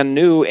is brand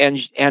new and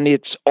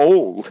it's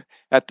old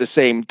at the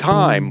same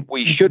time.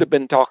 We should have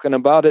been talking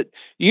about it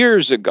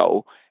years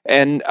ago.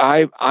 And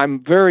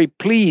I'm very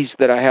pleased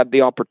that I had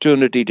the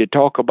opportunity to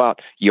talk about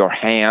your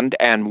hand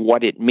and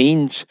what it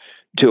means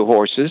to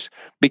horses,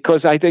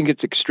 because I think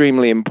it's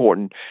extremely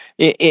important.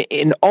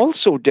 And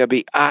also,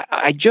 Debbie,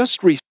 I just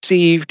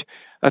received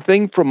a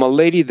thing from a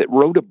lady that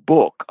wrote a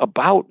book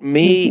about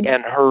me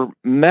and her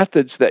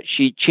methods that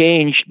she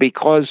changed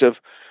because of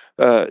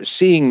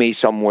seeing me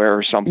somewhere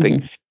or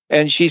something.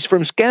 And she's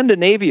from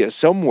Scandinavia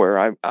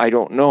somewhere, I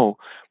don't know.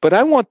 But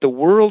I want the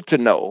world to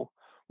know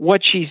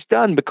what she's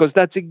done, because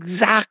that's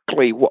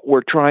exactly what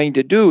we're trying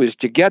to do, is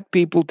to get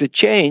people to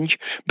change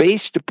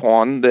based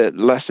upon the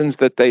lessons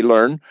that they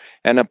learn.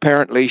 And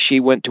apparently she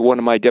went to one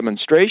of my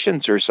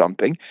demonstrations or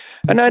something,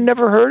 and I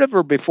never heard of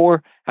her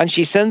before. And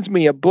she sends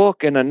me a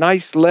book and a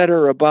nice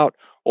letter about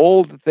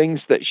all the things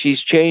that she's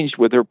changed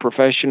with her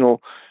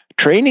professional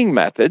training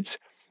methods.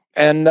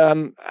 And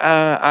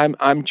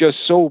I'm just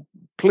so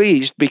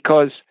pleased,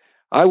 because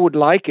I would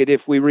like it if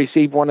we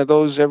receive one of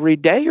those every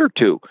day or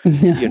two,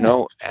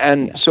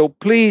 And so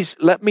please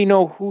let me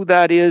know who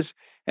that is,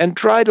 and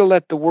try to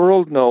let the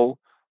world know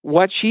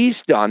what she's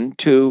done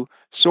to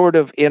sort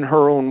of, in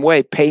her own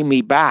way, pay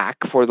me back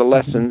for the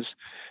lessons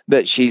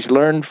that she's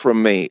learned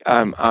from me.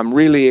 I'm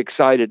really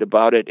excited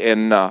about it.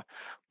 And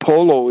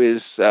polo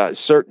is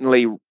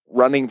certainly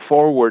running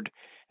forward,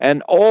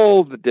 and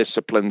all the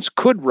disciplines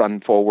could run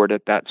forward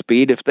at that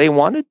speed if they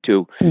wanted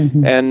to.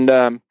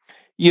 And,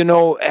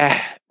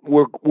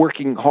 we're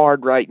working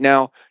hard right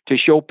now to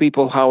show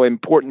people how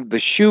important the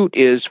chute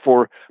is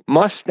for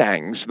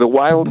Mustangs, the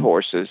wild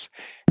horses.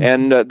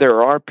 And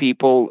there are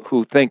people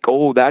who think,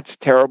 oh, that's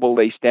terrible.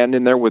 They stand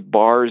in there with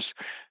bars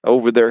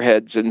over their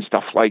heads and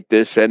stuff like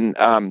this. And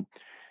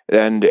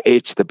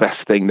it's the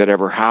best thing that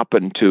ever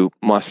happened to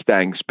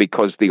Mustangs,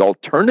 because the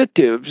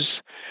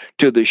alternatives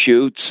to the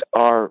chutes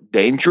are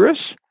dangerous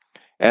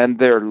and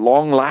they're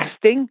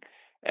long-lasting,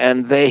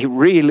 and they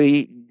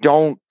really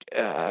don't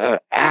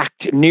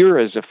act near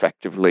as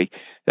effectively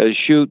as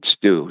chutes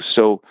do.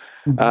 So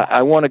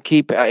I want to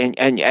keep,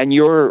 and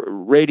your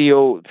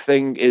radio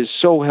thing is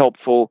so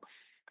helpful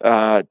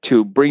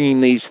to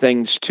bringing these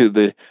things to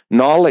the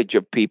knowledge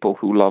of people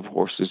who love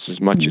horses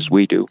as much as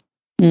we do.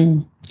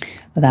 Well,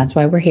 that's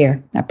why we're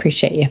here. I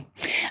appreciate you.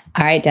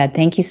 All right, Dad,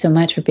 thank you so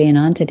much for being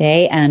on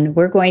today. And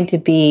we're going to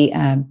be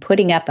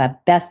putting up a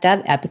best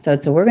of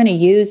episode. So we're going to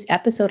use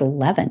episode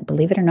 11,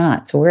 believe it or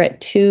not. So we're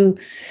at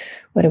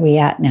what are we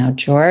at now,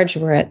 George?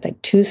 We're at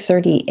like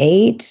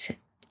 238.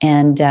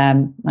 And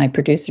my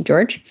producer,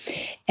 George.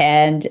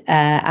 And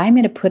I'm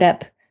going to put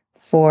up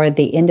for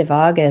the end of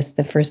August,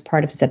 the first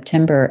part of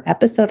September,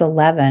 episode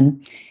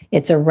 11.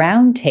 It's a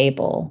round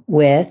table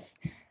with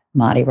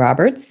Monty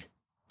Roberts,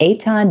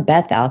 Aton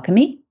Beth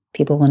Alchemy.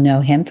 People will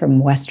know him from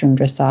Western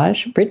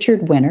Dressage.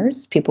 Richard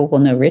Winters. People will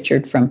know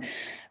Richard from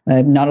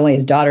not only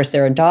his daughter,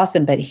 Sarah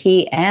Dawson, but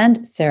he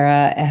and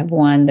Sarah have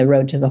won the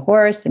Road to the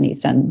Horse, and he's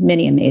done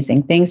many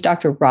amazing things.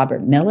 Dr.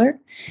 Robert Miller,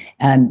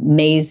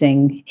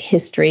 amazing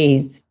history.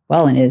 He's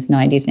well in his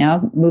 90s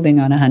now, moving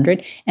on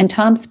 100. And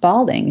Tom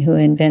Spalding, who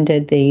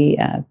invented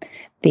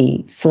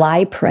the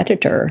fly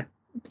predator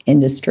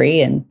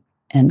industry and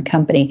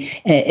company.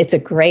 It's a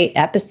great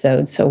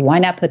episode, so why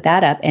not put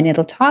that up? And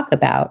it'll talk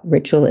about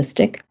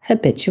ritualistic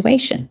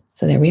habituation.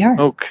 So there we are.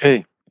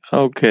 Okay.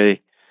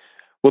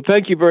 Well,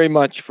 thank you very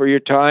much for your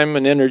time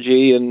and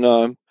energy,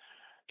 and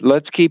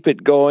let's keep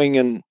it going,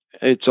 and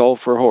it's all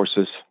for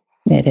horses.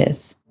 It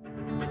is.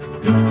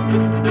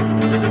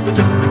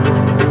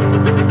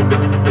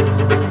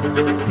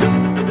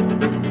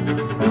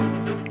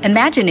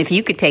 Imagine if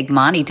you could take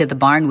Monty to the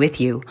barn with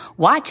you.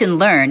 Watch and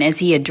learn as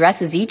he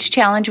addresses each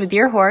challenge with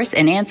your horse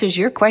and answers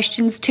your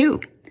questions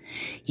too.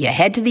 You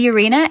head to the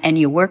arena and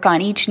you work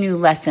on each new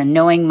lesson,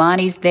 knowing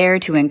Monty's there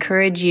to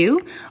encourage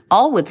you,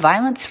 all with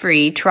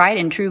violence-free, tried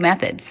and true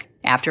methods.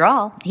 After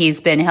all,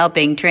 he's been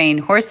helping train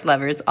horse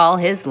lovers all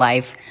his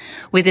life.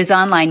 With his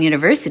online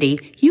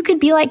university, you could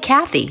be like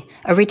Kathy,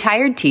 a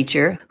retired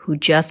teacher who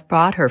just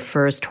bought her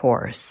first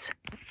horse.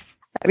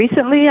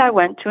 Recently, I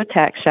went to a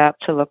tack shop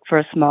to look for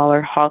a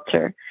smaller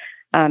halter.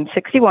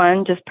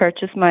 61, just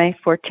purchased my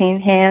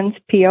 14 Hands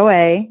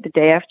POA the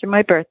day after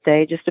my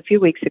birthday, just a few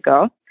weeks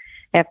ago,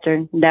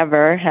 after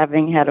never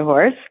having had a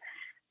horse.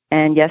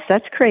 And yes,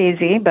 that's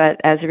crazy,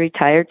 but as a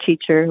retired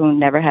teacher who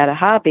never had a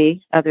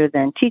hobby other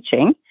than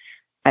teaching,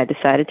 I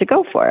decided to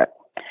go for it.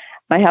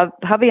 My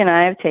hubby and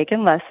I have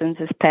taken lessons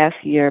this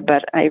past year,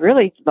 but I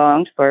really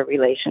longed for a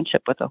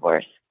relationship with a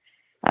horse.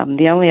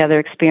 The only other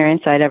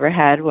experience I'd ever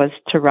had was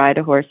to ride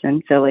a horse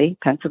in Philly,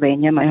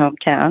 Pennsylvania, my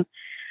hometown,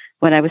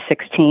 when I was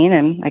 16,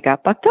 and I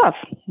got bucked off.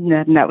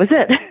 And that was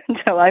it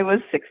until I was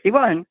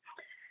 61.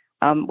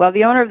 Well,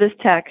 the owner of this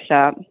tack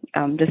shop,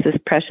 this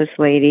precious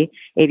lady,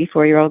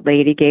 84-year-old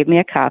lady, gave me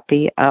a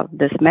copy of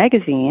this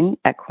magazine,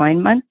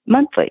 Equine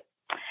Monthly.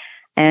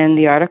 And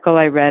the article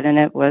I read in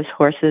it was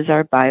Horses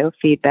Are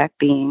Biofeedback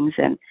Beings,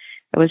 and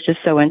it was just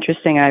so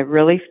interesting. I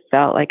really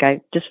felt like I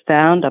just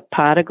found a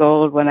pot of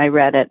gold when I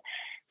read it,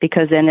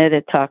 because in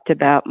it talked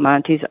about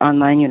Monty's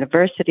online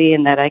university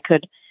and that I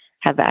could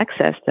have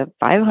access to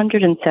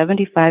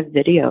 575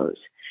 videos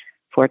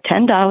for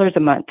 $10 a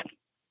month.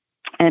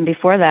 And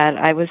before that,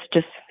 I was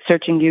just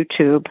searching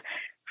YouTube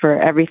for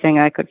everything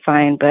I could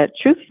find. But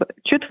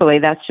truthfully,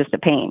 that's just a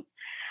pain.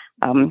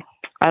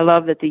 I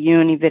love that the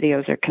uni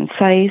videos are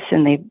concise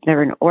and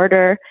they're in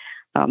order.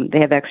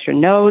 They have extra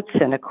notes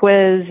and a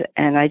quiz.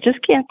 And I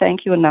just can't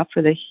thank you enough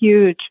for the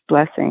huge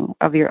blessing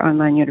of your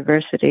online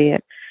university.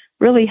 It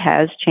really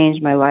has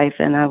changed my life,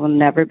 and I will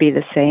never be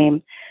the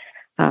same.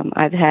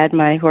 I've had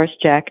my horse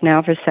Jack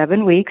now for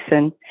 7 weeks,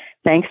 and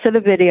thanks to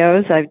the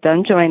videos, I've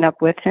done join up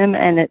with him,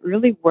 and it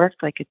really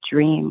worked like a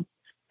dream.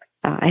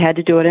 I had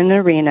to do it in an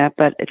arena,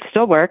 but it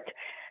still worked,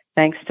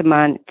 thanks to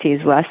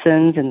Monty's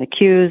lessons and the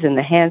cues and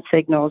the hand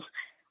signals.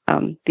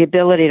 The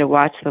ability to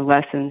watch the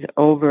lessons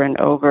over and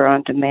over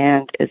on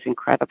demand is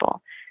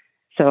incredible.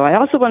 So I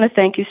also want to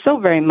thank you so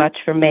very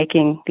much for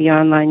making the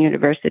online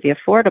university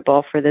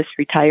affordable for this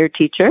retired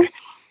teacher.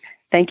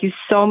 Thank you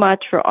so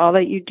much for all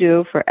that you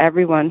do for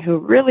everyone who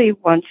really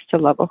wants to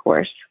love a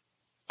horse.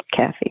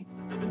 Kathy.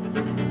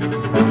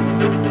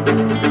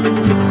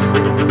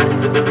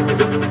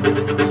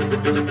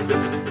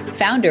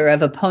 Founder of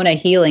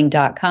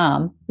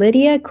AponaHealing.com,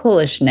 Lydia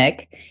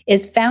Kulishnik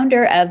is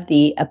founder of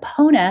the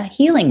Apona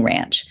Healing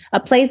Ranch, a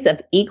place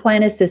of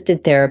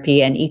equine-assisted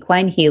therapy and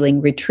equine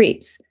healing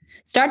retreats.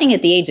 Starting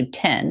at the age of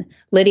 10,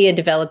 Lydia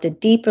developed a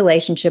deep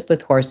relationship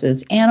with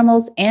horses,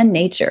 animals, and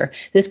nature.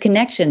 This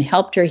connection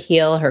helped her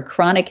heal her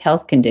chronic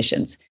health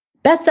conditions.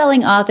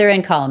 Best-selling author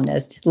and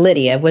columnist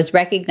Lydia was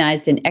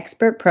recognized in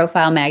Expert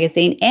Profile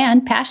magazine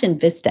and Passion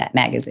Vista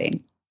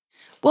magazine.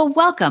 Well,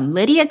 welcome,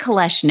 Lydia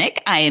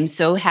Koleshnik. I am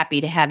so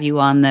happy to have you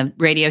on the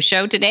radio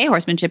show today,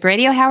 Horsemanship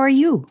Radio. How are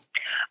you?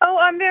 Oh,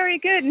 I'm very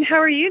good. And how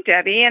are you,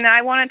 Debbie? And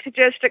I wanted to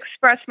just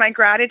express my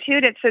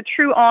gratitude. It's a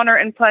true honor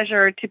and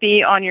pleasure to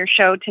be on your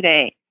show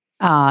today.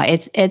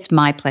 It's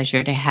my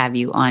pleasure to have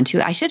you on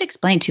too. I should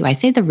explain too. I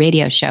say the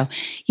radio show.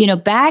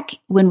 Back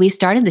when we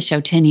started the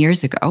show 10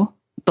 years ago,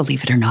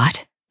 believe it or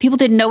not, people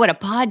didn't know what a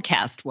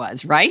podcast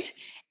was, right?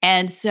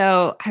 And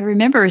so I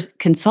remember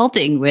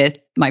consulting with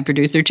my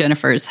producer,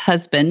 Jennifer's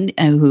husband,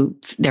 who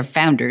they're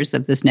founders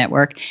of this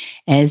network.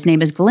 His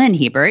name is Glenn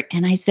Hebert.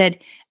 And I said,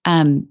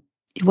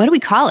 what do we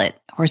call it?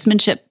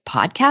 Horsemanship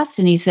podcast?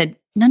 And he said,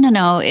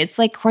 no, it's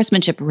like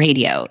Horsemanship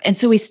Radio. And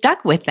so we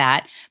stuck with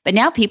that. But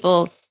now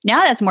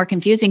that's more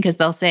confusing because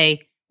they'll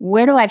say,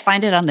 where do I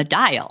find it on the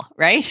dial?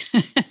 Right?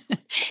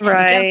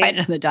 Right. You can't find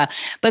it on the dial.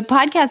 But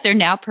podcasts are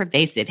now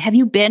pervasive. Have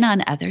you been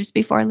on others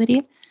before,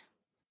 Lydia?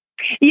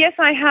 Yes,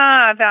 I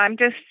have. I'm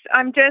just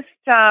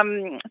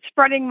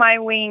spreading my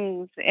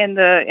wings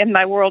in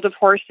my world of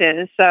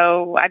horses.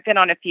 So I've been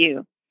on a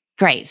few.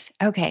 Great.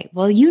 Okay.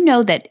 Well, you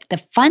know that the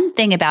fun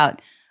thing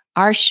about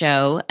our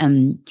show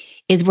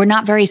is we're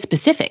not very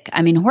specific.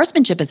 I mean,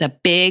 horsemanship is a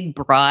big,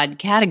 broad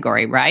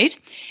category, right?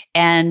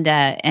 And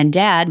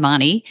Dad,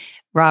 Monty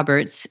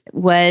Roberts,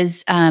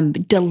 was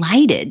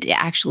delighted to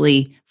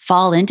actually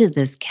fall into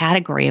this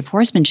category of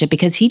horsemanship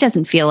because he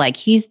doesn't feel like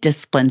he's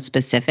discipline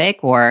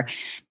specific or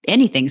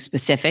anything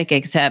specific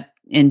except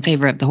in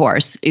favor of the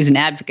horse. He's an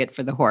advocate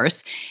for the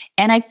horse.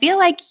 And I feel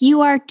like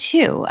you are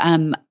too.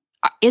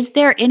 Is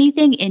there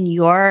anything in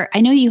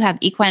I know you have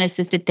equine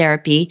assisted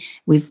therapy.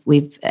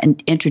 We've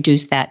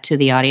introduced that to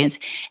the audience,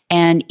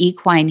 and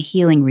equine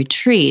healing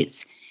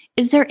retreats.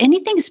 Is there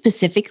anything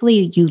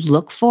specifically you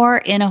look for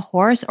in a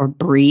horse or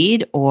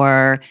breed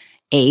or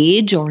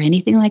age or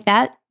anything like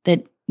that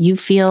you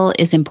feel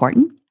is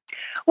important?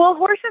 Well,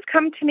 horses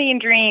come to me in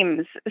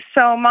dreams.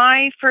 So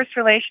my first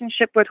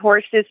relationship with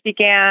horses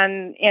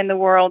began in the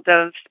world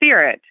of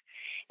spirit.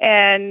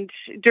 And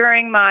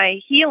during my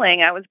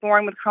healing, I was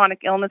born with chronic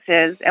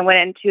illnesses and went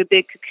into a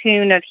big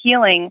cocoon of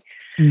healing.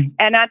 Mm.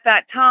 And at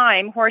that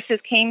time, horses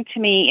came to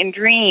me in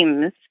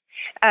dreams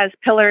as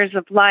pillars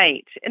of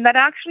light. And that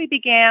actually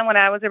began when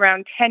I was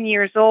around 10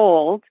 years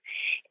old.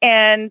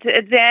 And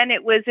then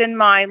it was in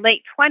my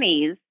late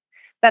 20s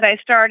that I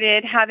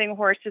started having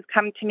horses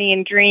come to me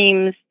in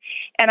dreams.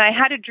 And I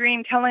had a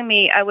dream telling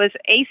me I was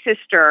a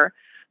sister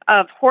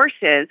of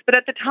horses. But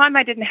at the time,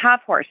 I didn't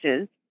have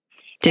horses.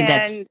 Did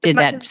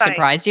that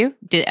surprise you?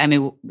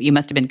 You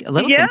must have been a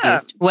little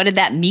confused. What did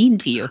that mean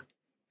to you?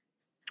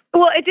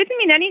 Well, it didn't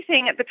mean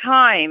anything at the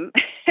time.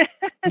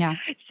 Yeah.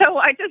 So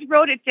I just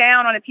wrote it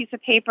down on a piece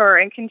of paper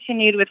and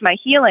continued with my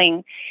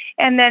healing.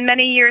 And then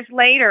many years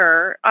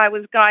later, I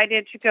was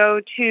guided to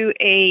go to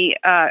a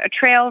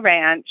trail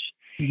ranch,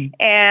 mm-hmm.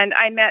 and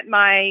I met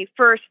my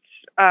first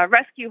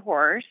rescue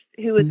horse,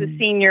 who was mm-hmm. a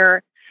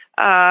senior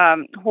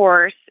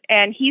horse,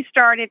 and he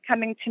started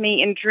coming to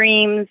me in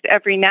dreams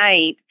every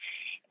night.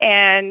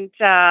 And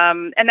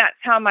that's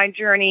how my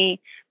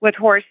journey with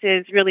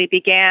horses really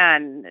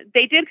began.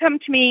 They did come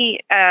to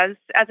me as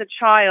a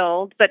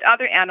child, but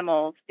other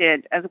animals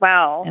did as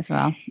well.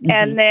 Mm-hmm.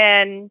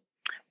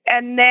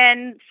 And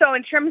then, so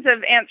in terms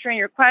of answering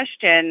your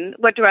question,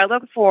 what do I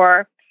look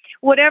for?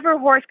 Whatever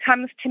horse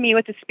comes to me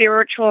with a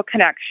spiritual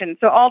connection.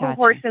 So all the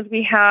horses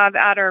we have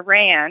at our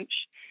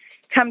ranch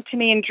come to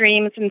me in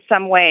dreams in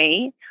some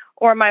way,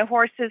 or my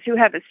horses who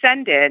have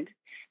ascended,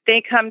 they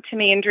come to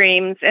me in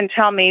dreams and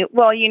tell me,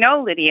 well,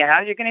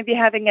 Lydia, you're going to be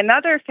having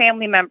another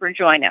family member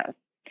join us.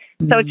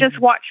 Mm-hmm. So just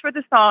watch for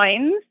the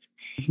signs,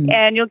 mm-hmm.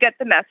 and you'll get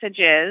the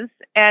messages.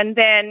 And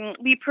then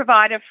we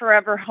provide a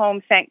forever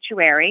home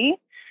sanctuary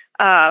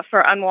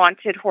for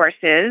unwanted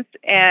horses.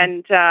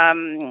 And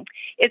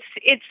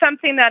it's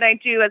something that I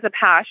do as a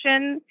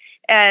passion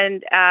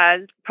and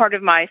as part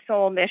of my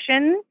soul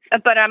mission.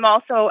 But I'm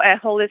also a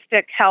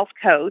holistic health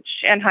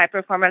coach and high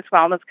performance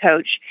wellness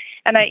coach.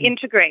 And I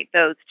integrate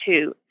those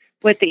two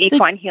with the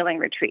equine healing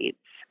retreats.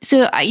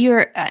 So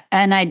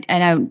and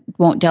I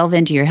won't delve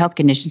into your health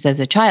conditions as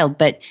a child,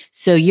 but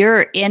so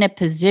you're in a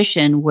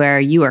position where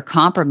you are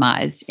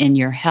compromised in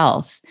your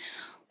health.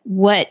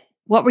 What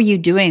were you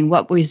doing?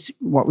 What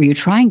were you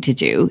trying to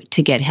do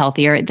to get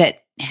healthier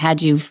that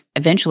had you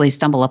eventually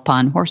stumble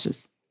upon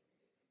horses?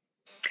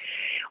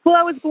 Well,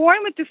 I was born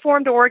with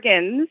deformed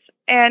organs.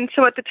 And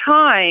so at the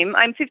time,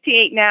 I'm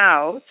 58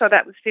 now, so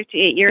that was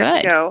 58 years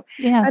ago.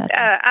 Yeah,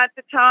 at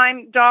the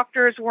time,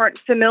 doctors weren't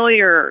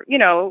familiar,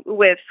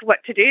 with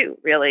what to do,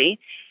 really.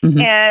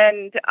 Mm-hmm.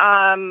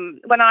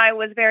 And when I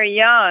was very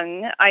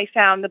young, I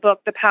found the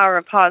book, The Power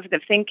of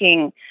Positive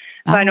Thinking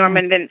by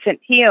Norman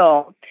Vincent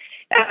Peale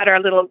at our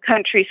little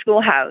country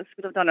schoolhouse.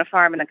 We lived on a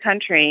farm in the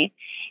country.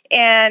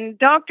 And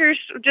doctors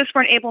just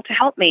weren't able to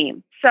help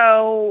me.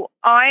 So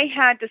I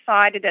had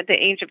decided at the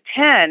age of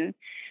 10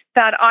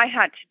 that I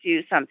had to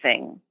do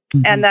something,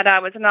 mm-hmm. and that I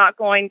was not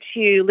going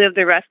to live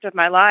the rest of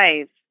my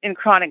life in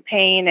chronic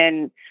pain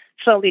and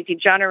slowly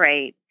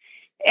degenerate.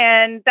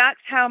 And that's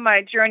how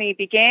my journey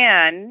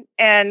began.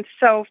 And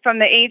so from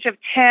the age of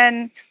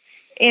 10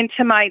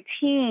 into my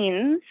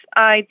teens,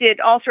 I did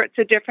all sorts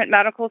of different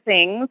medical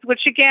things,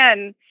 which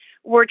again,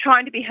 were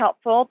trying to be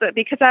helpful. But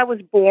because I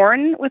was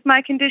born with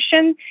my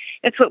condition,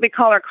 it's what we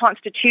call our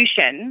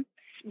constitution,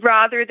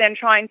 rather than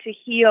trying to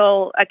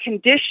heal a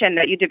condition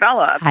that you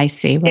develop. I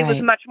see, right. It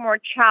was much more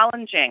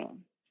challenging.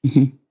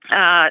 Mm-hmm.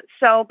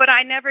 But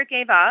I never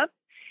gave up.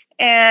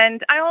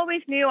 And I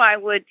always knew I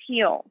would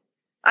heal.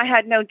 I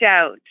had no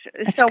doubt.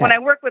 That's so good. when I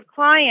work with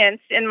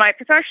clients in my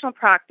professional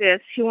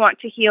practice who want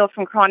to heal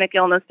from chronic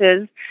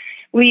illnesses,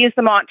 we use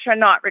the mantra,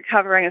 not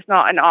recovering is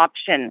not an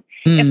option,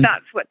 if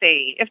that's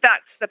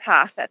the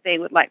path that they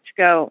would like to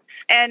go.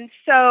 And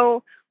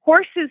so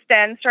horses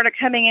then started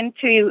coming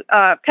to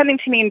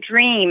me in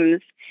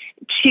dreams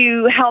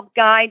to help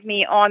guide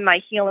me on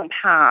my healing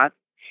path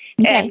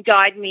and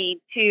guide me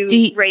to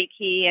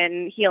Reiki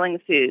and healing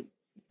food.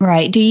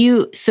 Right.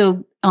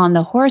 So on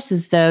the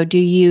horses though, do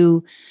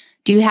you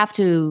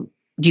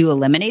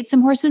eliminate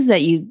some horses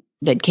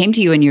that came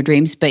to you in your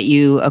dreams, but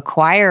you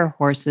acquire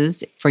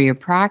horses for your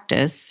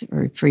practice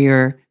or for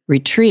your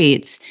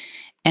retreats?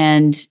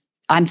 And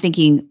I'm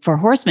thinking for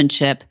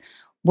horsemanship,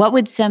 what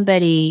would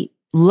somebody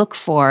look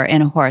for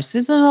in a horse?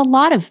 There's a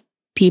lot of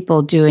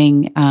people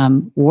doing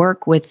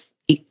work with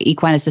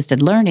equine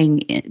assisted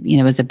learning,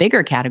 as a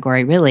bigger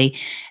category really.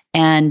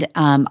 And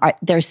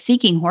they're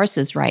seeking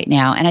horses right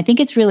now. And I think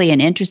it's really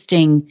an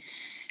interesting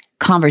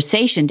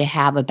conversation to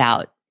have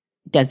about,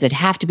 does it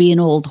have to be an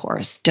old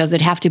horse? Does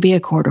it have to be a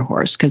quarter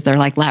horse? Because they're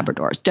like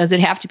Labradors. Does it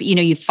have to be,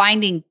 you're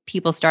finding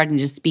people starting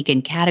to speak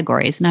in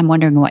categories. And I'm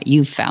wondering what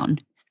you've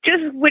found.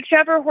 Just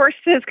whichever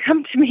horses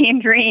come to me in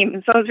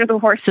dreams. Those are the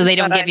horses. So they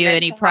don't give you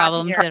any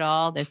problems at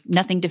all? There's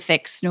nothing to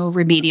fix, no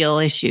remedial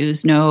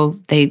issues, no,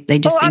 they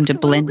just seem to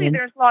blend in.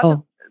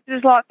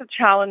 There's lots of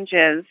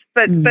challenges,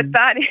 but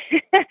that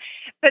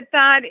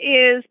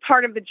is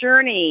part of the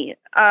journey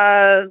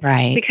of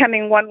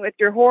becoming one with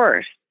your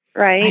horse,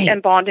 right?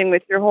 And bonding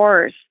with your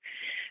horse.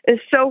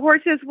 So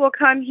horses will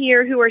come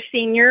here who are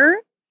senior,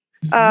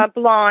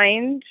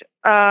 blind,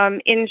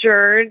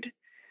 injured,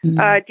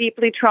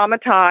 deeply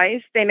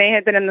traumatized. They may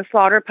have been in the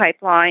slaughter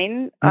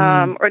pipeline,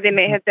 or they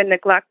may have been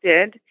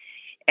neglected.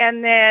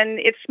 And then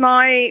it's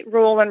my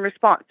role and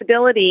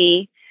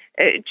responsibility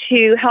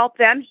to help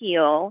them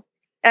heal.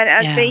 And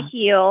as they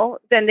heal,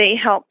 then they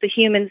help the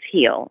humans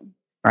heal.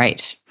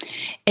 Right.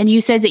 And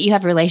you said that you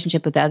have a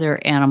relationship with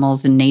other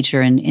animals and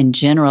nature in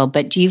general,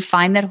 but do you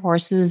find that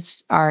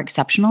horses are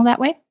exceptional that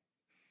way?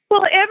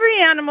 Well,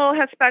 every animal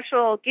has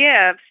special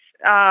gifts.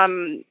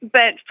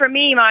 But for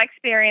me, my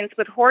experience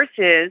with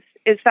horses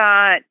is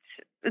that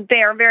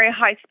they are very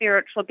high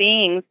spiritual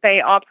beings. They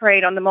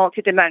operate on the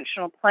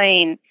multidimensional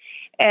plane.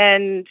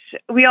 And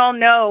we all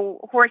know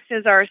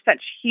horses are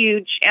such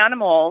huge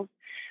animals,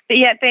 but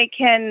yet they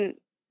can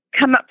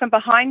come up from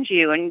behind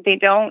you and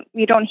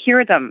you don't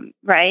hear them,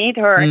 right?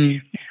 Or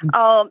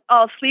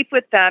I'll sleep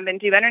with them and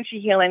do energy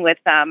healing with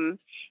them,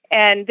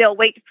 and they'll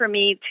wait for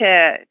me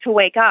to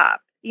wake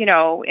up,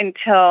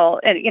 until,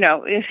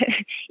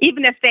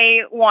 even if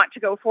they want to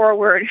go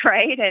forward,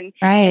 right? And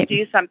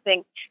do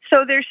something.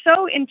 So they're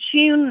so in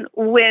tune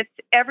with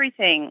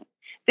everything.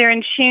 They're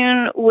in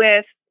tune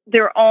with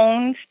their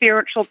own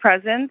spiritual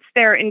presence.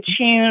 They're in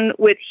tune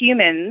with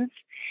humans,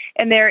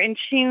 and they're in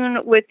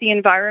tune with the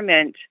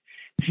environment.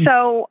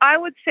 So I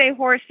would say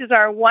horses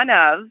are one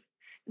of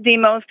the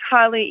most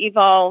highly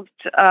evolved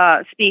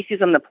species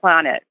on the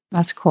planet.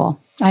 That's cool.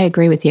 I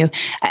agree with you.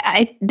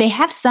 They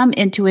have some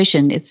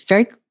intuition. It's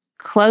very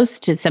close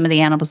to some of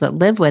the animals that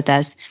live with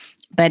us,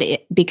 but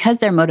because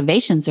their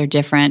motivations are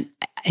different,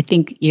 I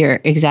think you're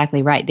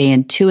exactly right. They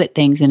intuit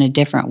things in a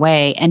different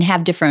way and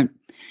have different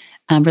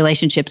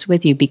relationships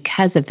with you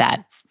because of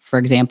that. For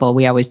example,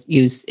 we always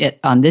use it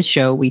on this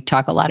show. We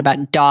talk a lot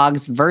about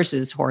dogs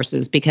versus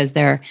horses because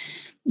their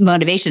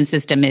motivation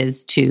system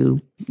is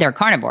they're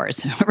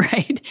carnivores,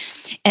 right?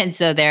 And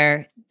so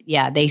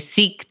they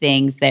seek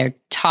things. They're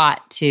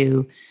taught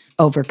to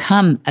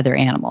overcome other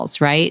animals,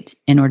 right?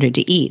 In order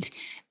to eat.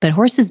 But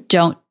horses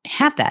don't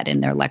have that in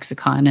their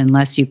lexicon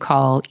unless you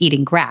call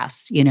eating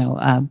grass,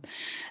 an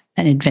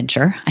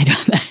adventure.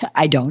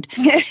 I don't.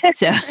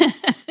 So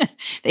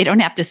they don't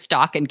have to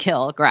stalk and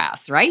kill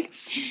grass, right?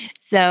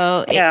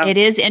 So it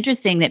is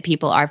interesting that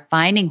people are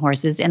finding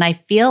horses. And I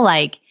feel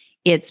like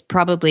it's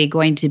probably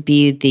going to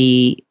be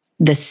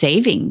the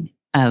saving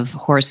of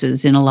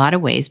horses in a lot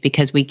of ways,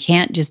 because we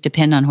can't just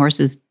depend on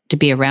horses to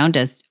be around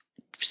us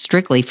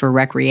strictly for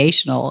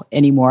recreational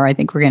anymore. I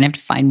think we're going to have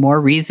to find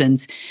more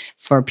reasons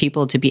for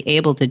people to be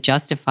able to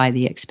justify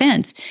the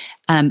expense.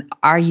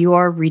 Are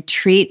your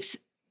retreats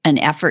an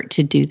effort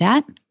to do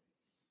that?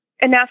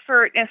 An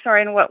effort,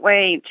 in what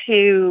way?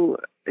 To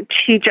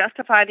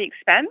justify the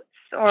expense?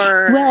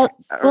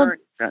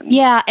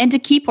 And to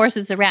keep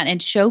horses around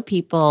and show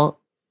people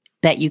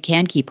that you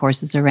can keep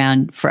horses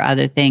around for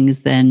other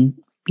things than,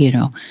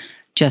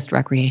 just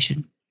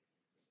recreation.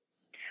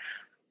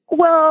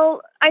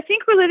 Well, I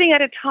think we're living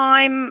at a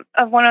time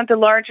of one of the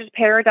largest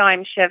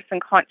paradigm shifts in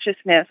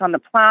consciousness on the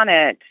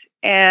planet.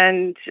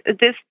 And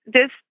this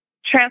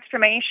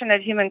transformation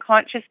of human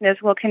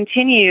consciousness will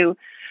continue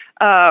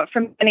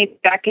for many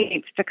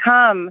decades to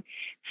come.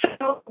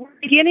 So we're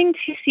beginning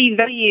to see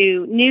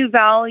new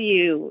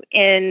value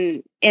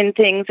in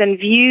things and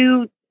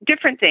view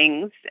different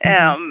things,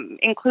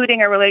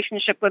 including our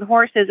relationship with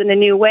horses in a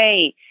new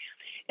way.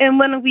 And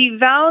when we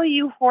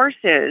value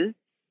horses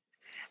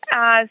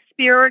as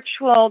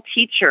spiritual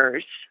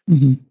teachers,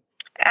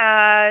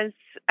 as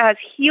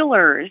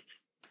healers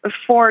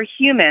for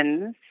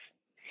humans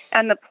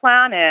and the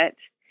planet,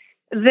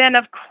 then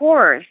of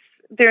course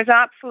there's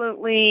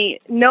absolutely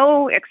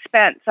no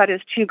expense that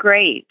is too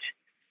great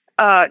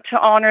to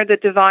honor the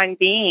divine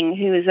being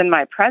who is in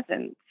my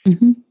presence.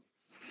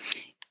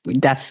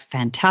 That's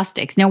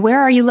fantastic. Now, where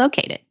are you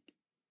located?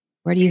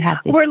 Where do you have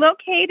this? We're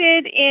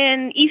located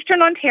in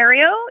Eastern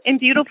Ontario, in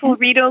beautiful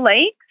Rideau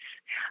Lakes,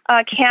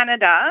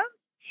 Canada.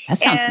 That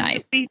sounds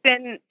nice.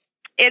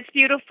 It's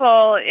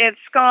beautiful. It's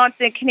got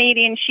the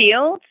Canadian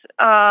Shield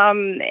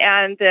and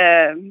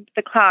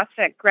the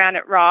classic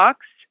granite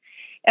rocks.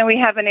 And we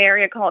have an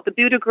area called the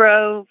Buddha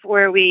Grove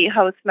where we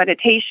host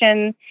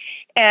meditation.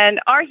 And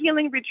our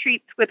healing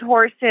retreats with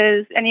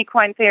horses and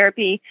equine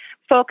therapy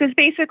focus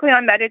basically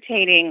on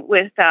meditating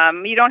with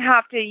them. You don't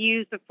have to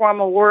use the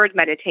formal word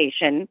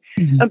meditation,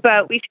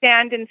 but we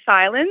stand in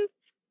silence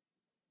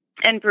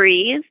and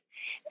breathe.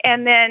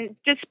 And then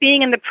just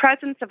being in the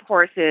presence of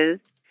horses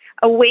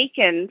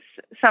awakens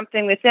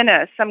something within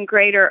us, some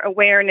greater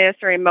awareness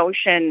or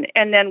emotion,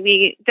 and then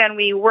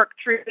we work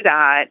through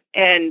that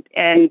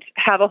and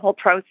have a whole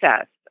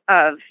process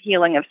of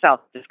healing, of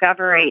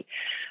self-discovery.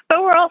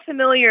 But we're all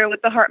familiar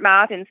with the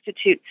HeartMath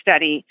Institute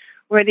study,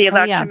 where the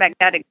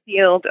electromagnetic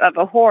field of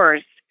a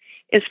horse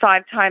is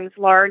 5 times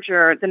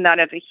larger than that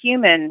of a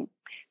human.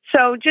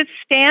 So just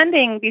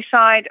standing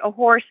beside a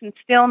horse in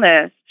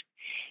stillness,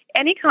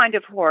 any kind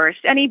of horse,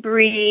 any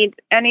breed,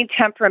 any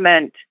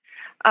temperament,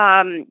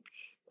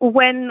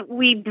 when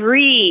we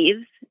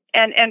breathe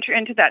and enter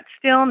into that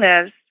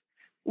stillness,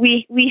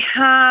 we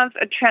have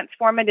a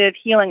transformative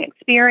healing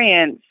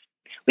experience.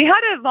 We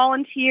had a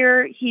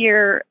volunteer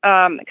here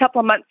a couple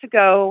of months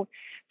ago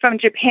from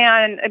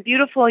Japan, a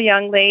beautiful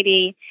young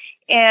lady,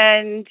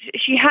 and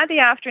she had the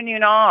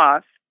afternoon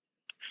off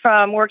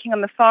from working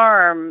on the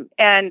farm.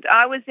 And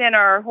I was in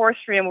our horse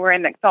room, we're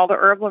in all the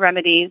herbal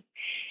remedies.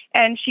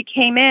 And she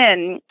came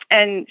in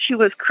and she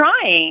was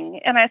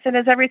crying. And I said,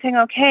 "Is everything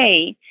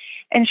okay?"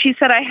 And she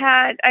said,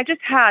 I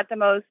just had the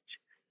most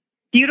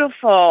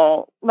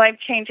beautiful,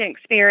 life-changing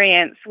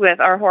experience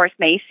with our horse,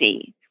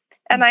 Macy.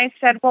 And I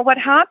said, "Well, what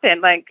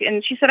happened?"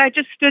 And she said, "I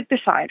just stood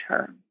beside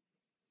her."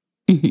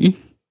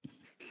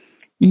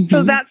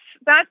 So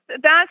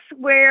that's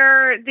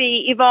where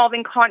the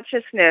evolving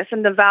consciousness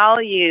and the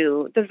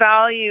value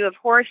of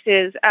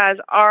horses as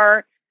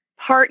our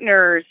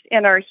partners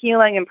in our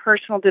healing and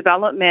personal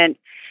development.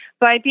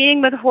 By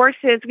being with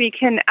horses, we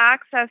can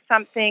access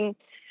something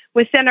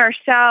within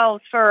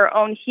ourselves for our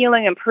own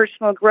healing and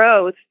personal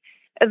growth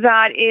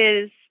that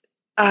is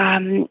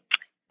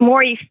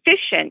more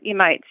efficient, you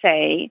might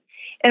say,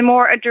 and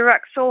more a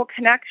direct soul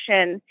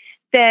connection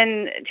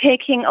than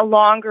taking a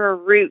longer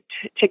route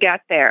to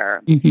get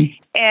there.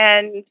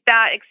 And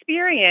that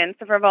experience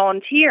of our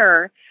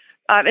volunteer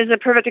is a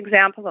perfect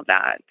example of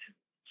that.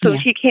 So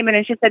she came in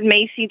and she said,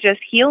 "Macy just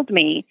healed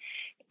me."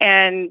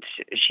 And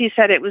she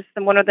said it was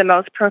one of the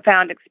most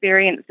profound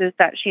experiences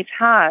that she's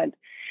had.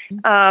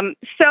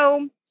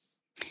 So,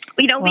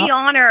 we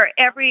honor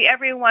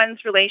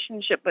everyone's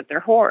relationship with their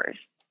horse.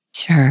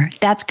 Sure.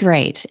 That's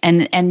great.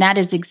 And that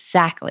is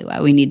exactly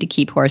why we need to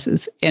keep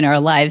horses in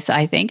our lives,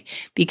 I think,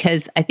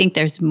 because I think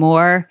there's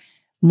more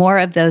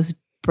of those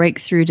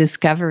breakthrough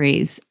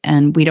discoveries,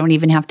 and we don't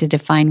even have to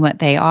define what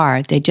they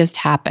are. They just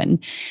happen,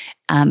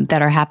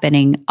 that are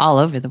happening all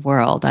over the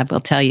world. I will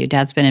tell you,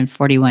 Dad's been in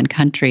 41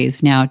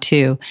 countries now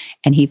too,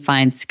 and he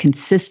finds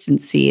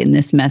consistency in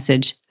this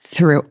message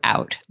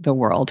throughout the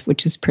world,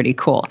 which is pretty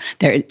cool.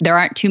 There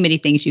aren't too many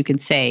things you can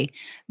say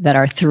that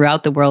are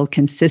throughout the world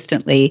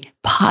consistently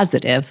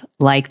positive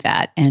like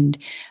that. And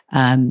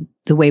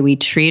the way we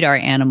treat our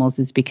animals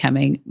is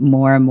becoming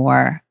more and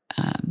more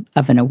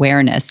of an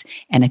awareness,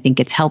 and I think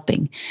it's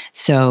helping.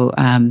 So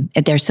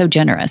they're so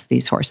generous,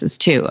 these horses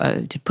too,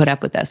 to put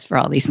up with us for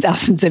all these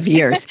thousands of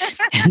years.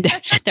 And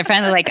they're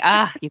finally like,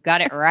 you got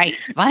it right,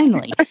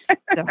 finally.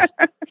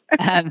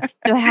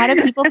 So how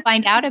do people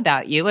find out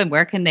about you, and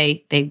where can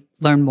they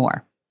learn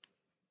more?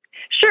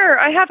 Sure.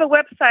 I have a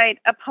website,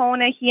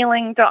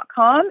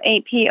 aponahealing.com,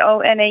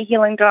 APONA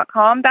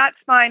healing.com. That's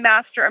my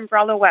master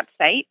umbrella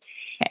website.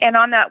 Okay. And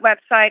on that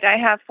website, I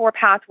have 4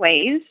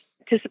 pathways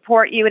to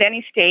support you at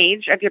any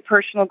stage of your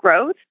personal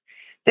growth.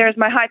 There's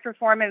my high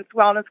performance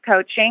wellness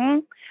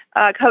coaching,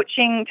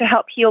 coaching to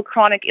help heal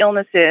chronic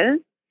illnesses,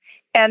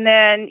 and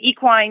then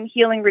equine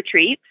healing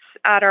retreats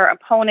at our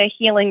Apona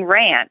Healing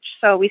Ranch.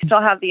 So we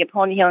still have the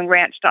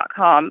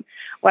AponaHealingRanch.com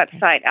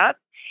website up.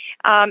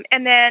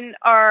 And then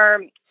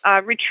our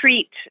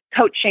retreat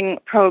coaching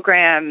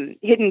program,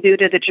 Hidden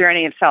Buddha, The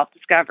Journey of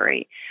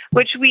Self-Discovery,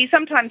 which we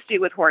sometimes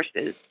do with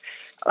horses.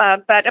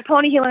 But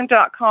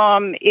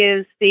AponaHealing.com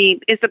is the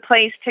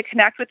place to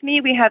connect with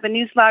me. We have a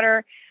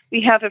newsletter.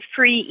 We have a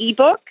free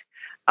ebook,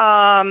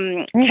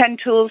 10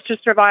 Tools to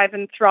Survive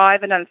and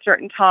Thrive in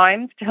Uncertain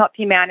Times, to help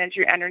you manage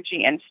your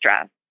energy and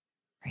stress.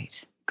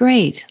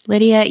 Great.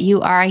 Lydia, you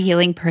are a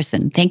healing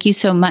person. Thank you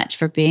so much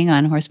for being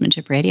on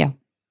Horsemanship Radio.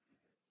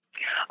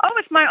 Oh,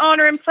 it's my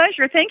honor and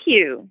pleasure. Thank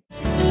you.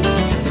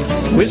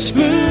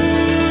 Whisper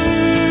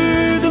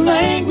the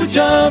language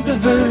of the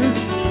herd.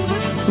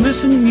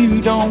 Listen,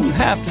 you don't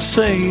have to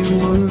say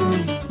a word.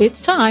 It's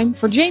time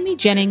for Jamie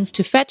Jennings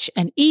to fetch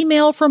an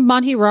email from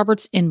Monty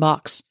Roberts'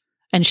 inbox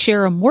and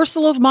share a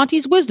morsel of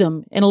Monty's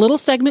wisdom in a little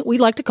segment we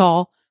like to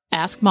call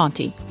Ask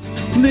Monty.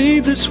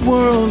 Leave this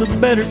world a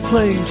better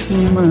place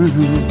than mine.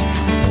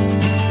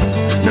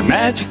 The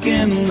magic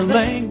in the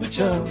language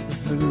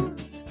of the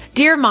herd.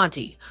 Dear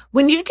Monty,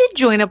 when you did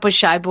join up with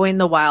Shy Boy in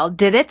the Wild,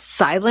 did it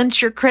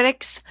silence your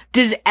critics?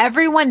 Does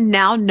everyone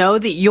now know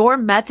that your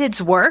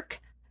methods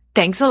work?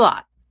 Thanks a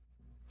lot.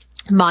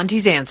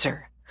 Monty's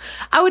answer.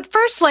 I would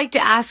first like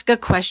to ask a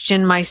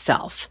question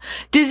myself.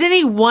 Does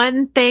any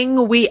one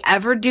thing we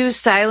ever do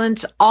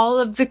silence all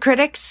of the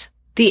critics?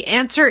 The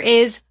answer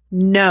is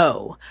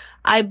no.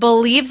 I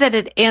believe that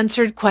it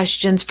answered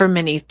questions for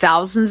many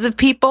thousands of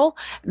people.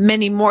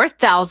 Many more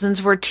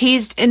thousands were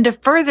teased into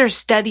further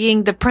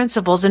studying the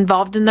principles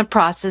involved in the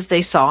process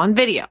they saw on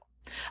video.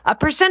 A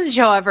percentage,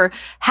 however,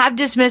 have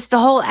dismissed the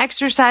whole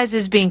exercise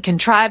as being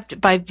contrived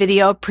by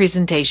video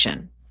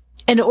presentation.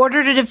 In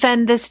order to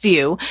defend this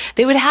view,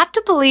 they would have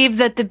to believe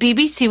that the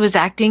BBC was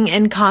acting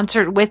in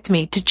concert with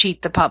me to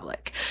cheat the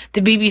public.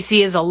 The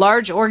BBC is a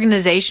large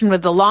organization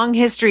with a long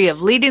history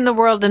of leading the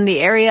world in the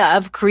area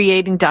of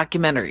creating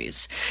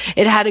documentaries.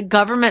 It had a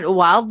government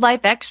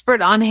wildlife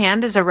expert on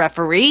hand as a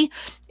referee.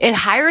 It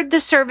hired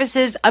the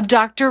services of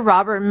Dr.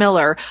 Robert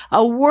Miller,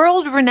 a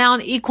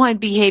world-renowned equine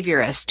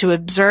behaviorist, to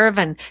observe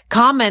and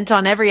comment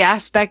on every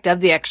aspect of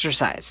the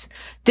exercise.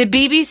 The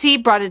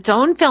BBC brought its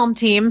own film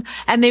team,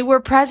 and they were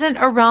present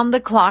around the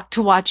clock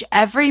to watch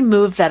every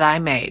move that I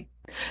made.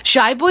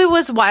 Shy Boy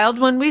was wild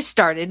when we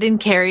started and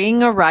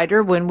carrying a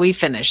rider when we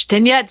finished,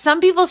 and yet some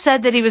people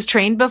said that he was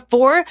trained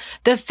before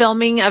the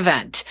filming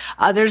event.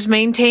 Others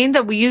maintained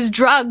that we used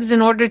drugs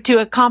in order to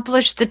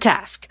accomplish the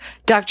task.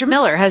 Dr.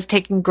 Miller has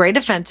taken great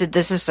offense at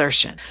this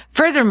assertion.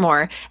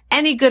 Furthermore,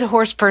 any good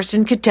horse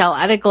person could tell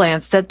at a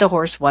glance that the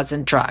horse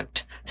wasn't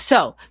drugged.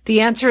 So,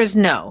 the answer is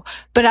no,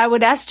 but I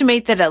would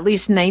estimate that at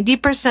least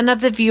 90%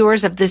 of the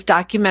viewers of this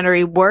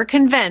documentary were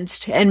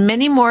convinced, and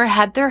many more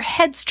had their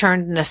heads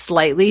turned in a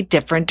slightly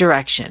different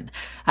direction.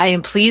 I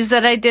am pleased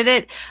that I did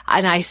it,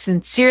 and I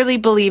sincerely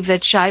believe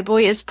that Shy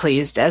Boy is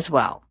pleased as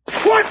well.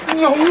 What in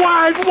the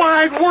wide,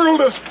 wide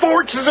world of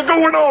sports is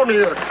going on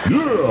here?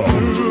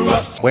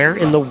 Where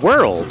in the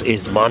world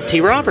is Monty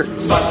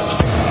Roberts?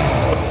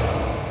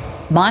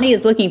 Monty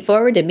is looking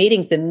forward to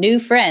meeting some new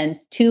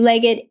friends,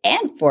 two-legged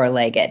and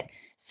four-legged.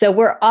 So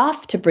we're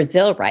off to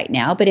Brazil right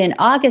now, but in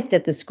August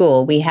at the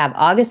school, we have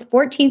August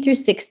 14 through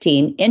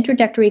 16,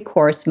 Introductory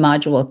Course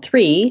Module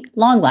 3,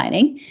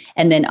 Longlining,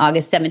 and then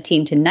August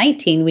 17 to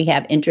 19, we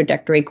have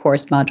Introductory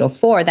Course Module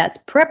 4, that's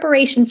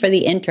preparation for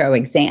the intro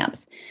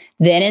exams.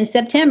 Then in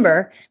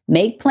September,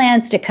 make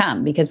plans to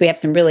come because we have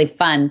some really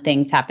fun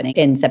things happening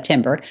in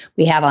September.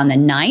 We have on the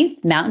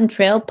 9th, Mountain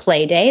Trail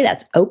Play Day.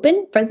 That's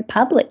open for the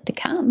public to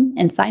come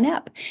and sign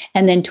up.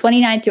 And then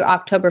 29th through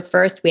October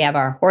 1st, we have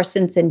our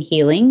Horses and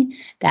Healing.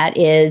 That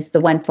is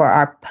the one for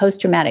our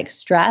post-traumatic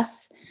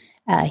stress.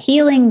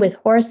 Healing with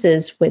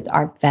horses with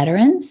our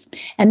veterans.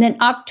 And then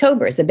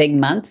October is a big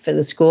month for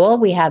the school.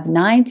 We have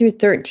 9 through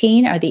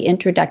 13 are the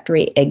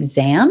introductory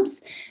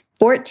exams.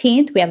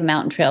 14th, we have a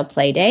Mountain Trail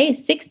Play Day.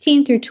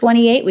 16 through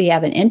 28, we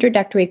have an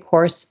introductory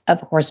course of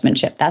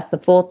horsemanship. That's the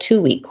full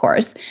 2-week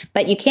course.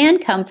 But you can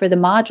come for the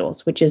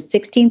modules, which is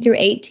 16 through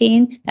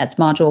 18. That's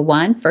Module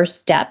 1, First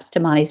Steps to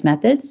Monty's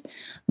Methods.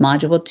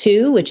 Module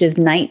 2, which is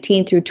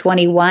 19 through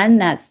 21.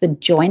 That's the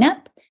Join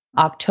Up.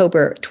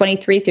 October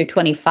 23 through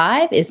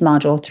 25 is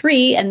Module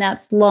 3, and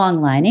that's long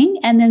lining.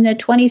 And then the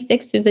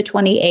 26th through the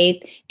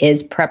 28th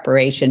is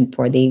preparation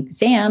for the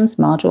exams,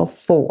 Module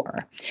 4.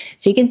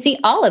 So you can see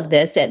all of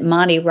this at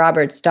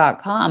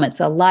montyroberts.com. It's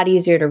a lot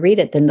easier to read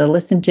it than to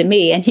listen to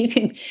me. And you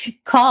can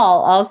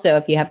call also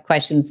if you have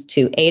questions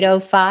to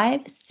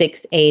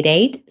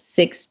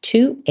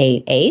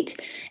 805-688-6288.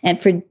 And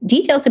for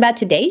details about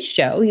today's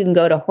show, you can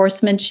go to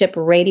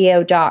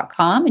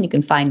horsemanshipradio.com and you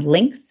can find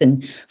links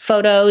and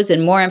photos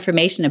and more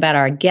information about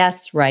our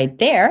guests right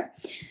there.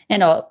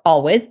 And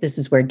always, this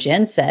is where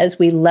Jen says,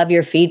 we love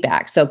your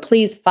feedback. So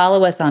please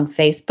follow us on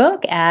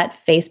Facebook at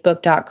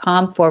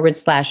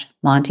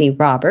facebook.com/Monty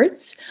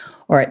Roberts.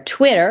 Or at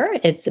Twitter,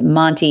 it's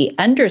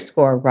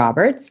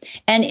Monty_Roberts.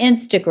 And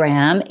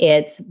Instagram,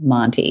 it's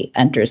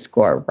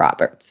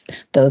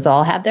Monty_Roberts. Those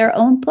all have their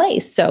own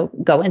place. So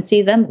go and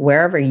see them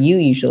wherever you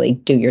usually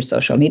do your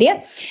social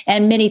media.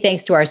 And many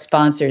thanks to our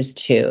sponsors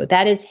too.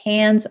 That is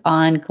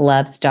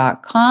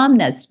HandsOnGloves.com.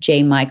 That's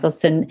Jay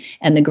Michelson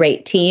and the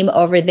great team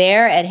over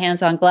there at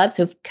Hands On Gloves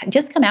who've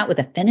just come out with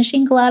a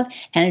finishing glove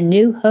and a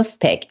new hoof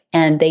pick.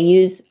 And they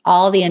use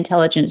all the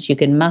intelligence you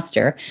can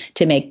muster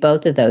to make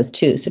both of those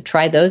too. So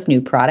try those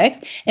new products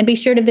and be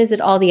sure to visit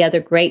all the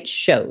other great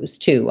shows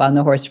too on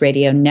the Horse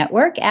Radio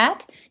Network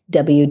at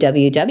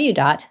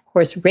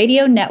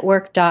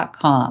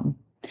www.horseradionetwork.com.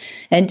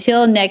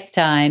 Until next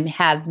time,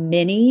 have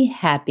many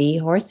happy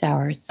horse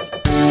hours.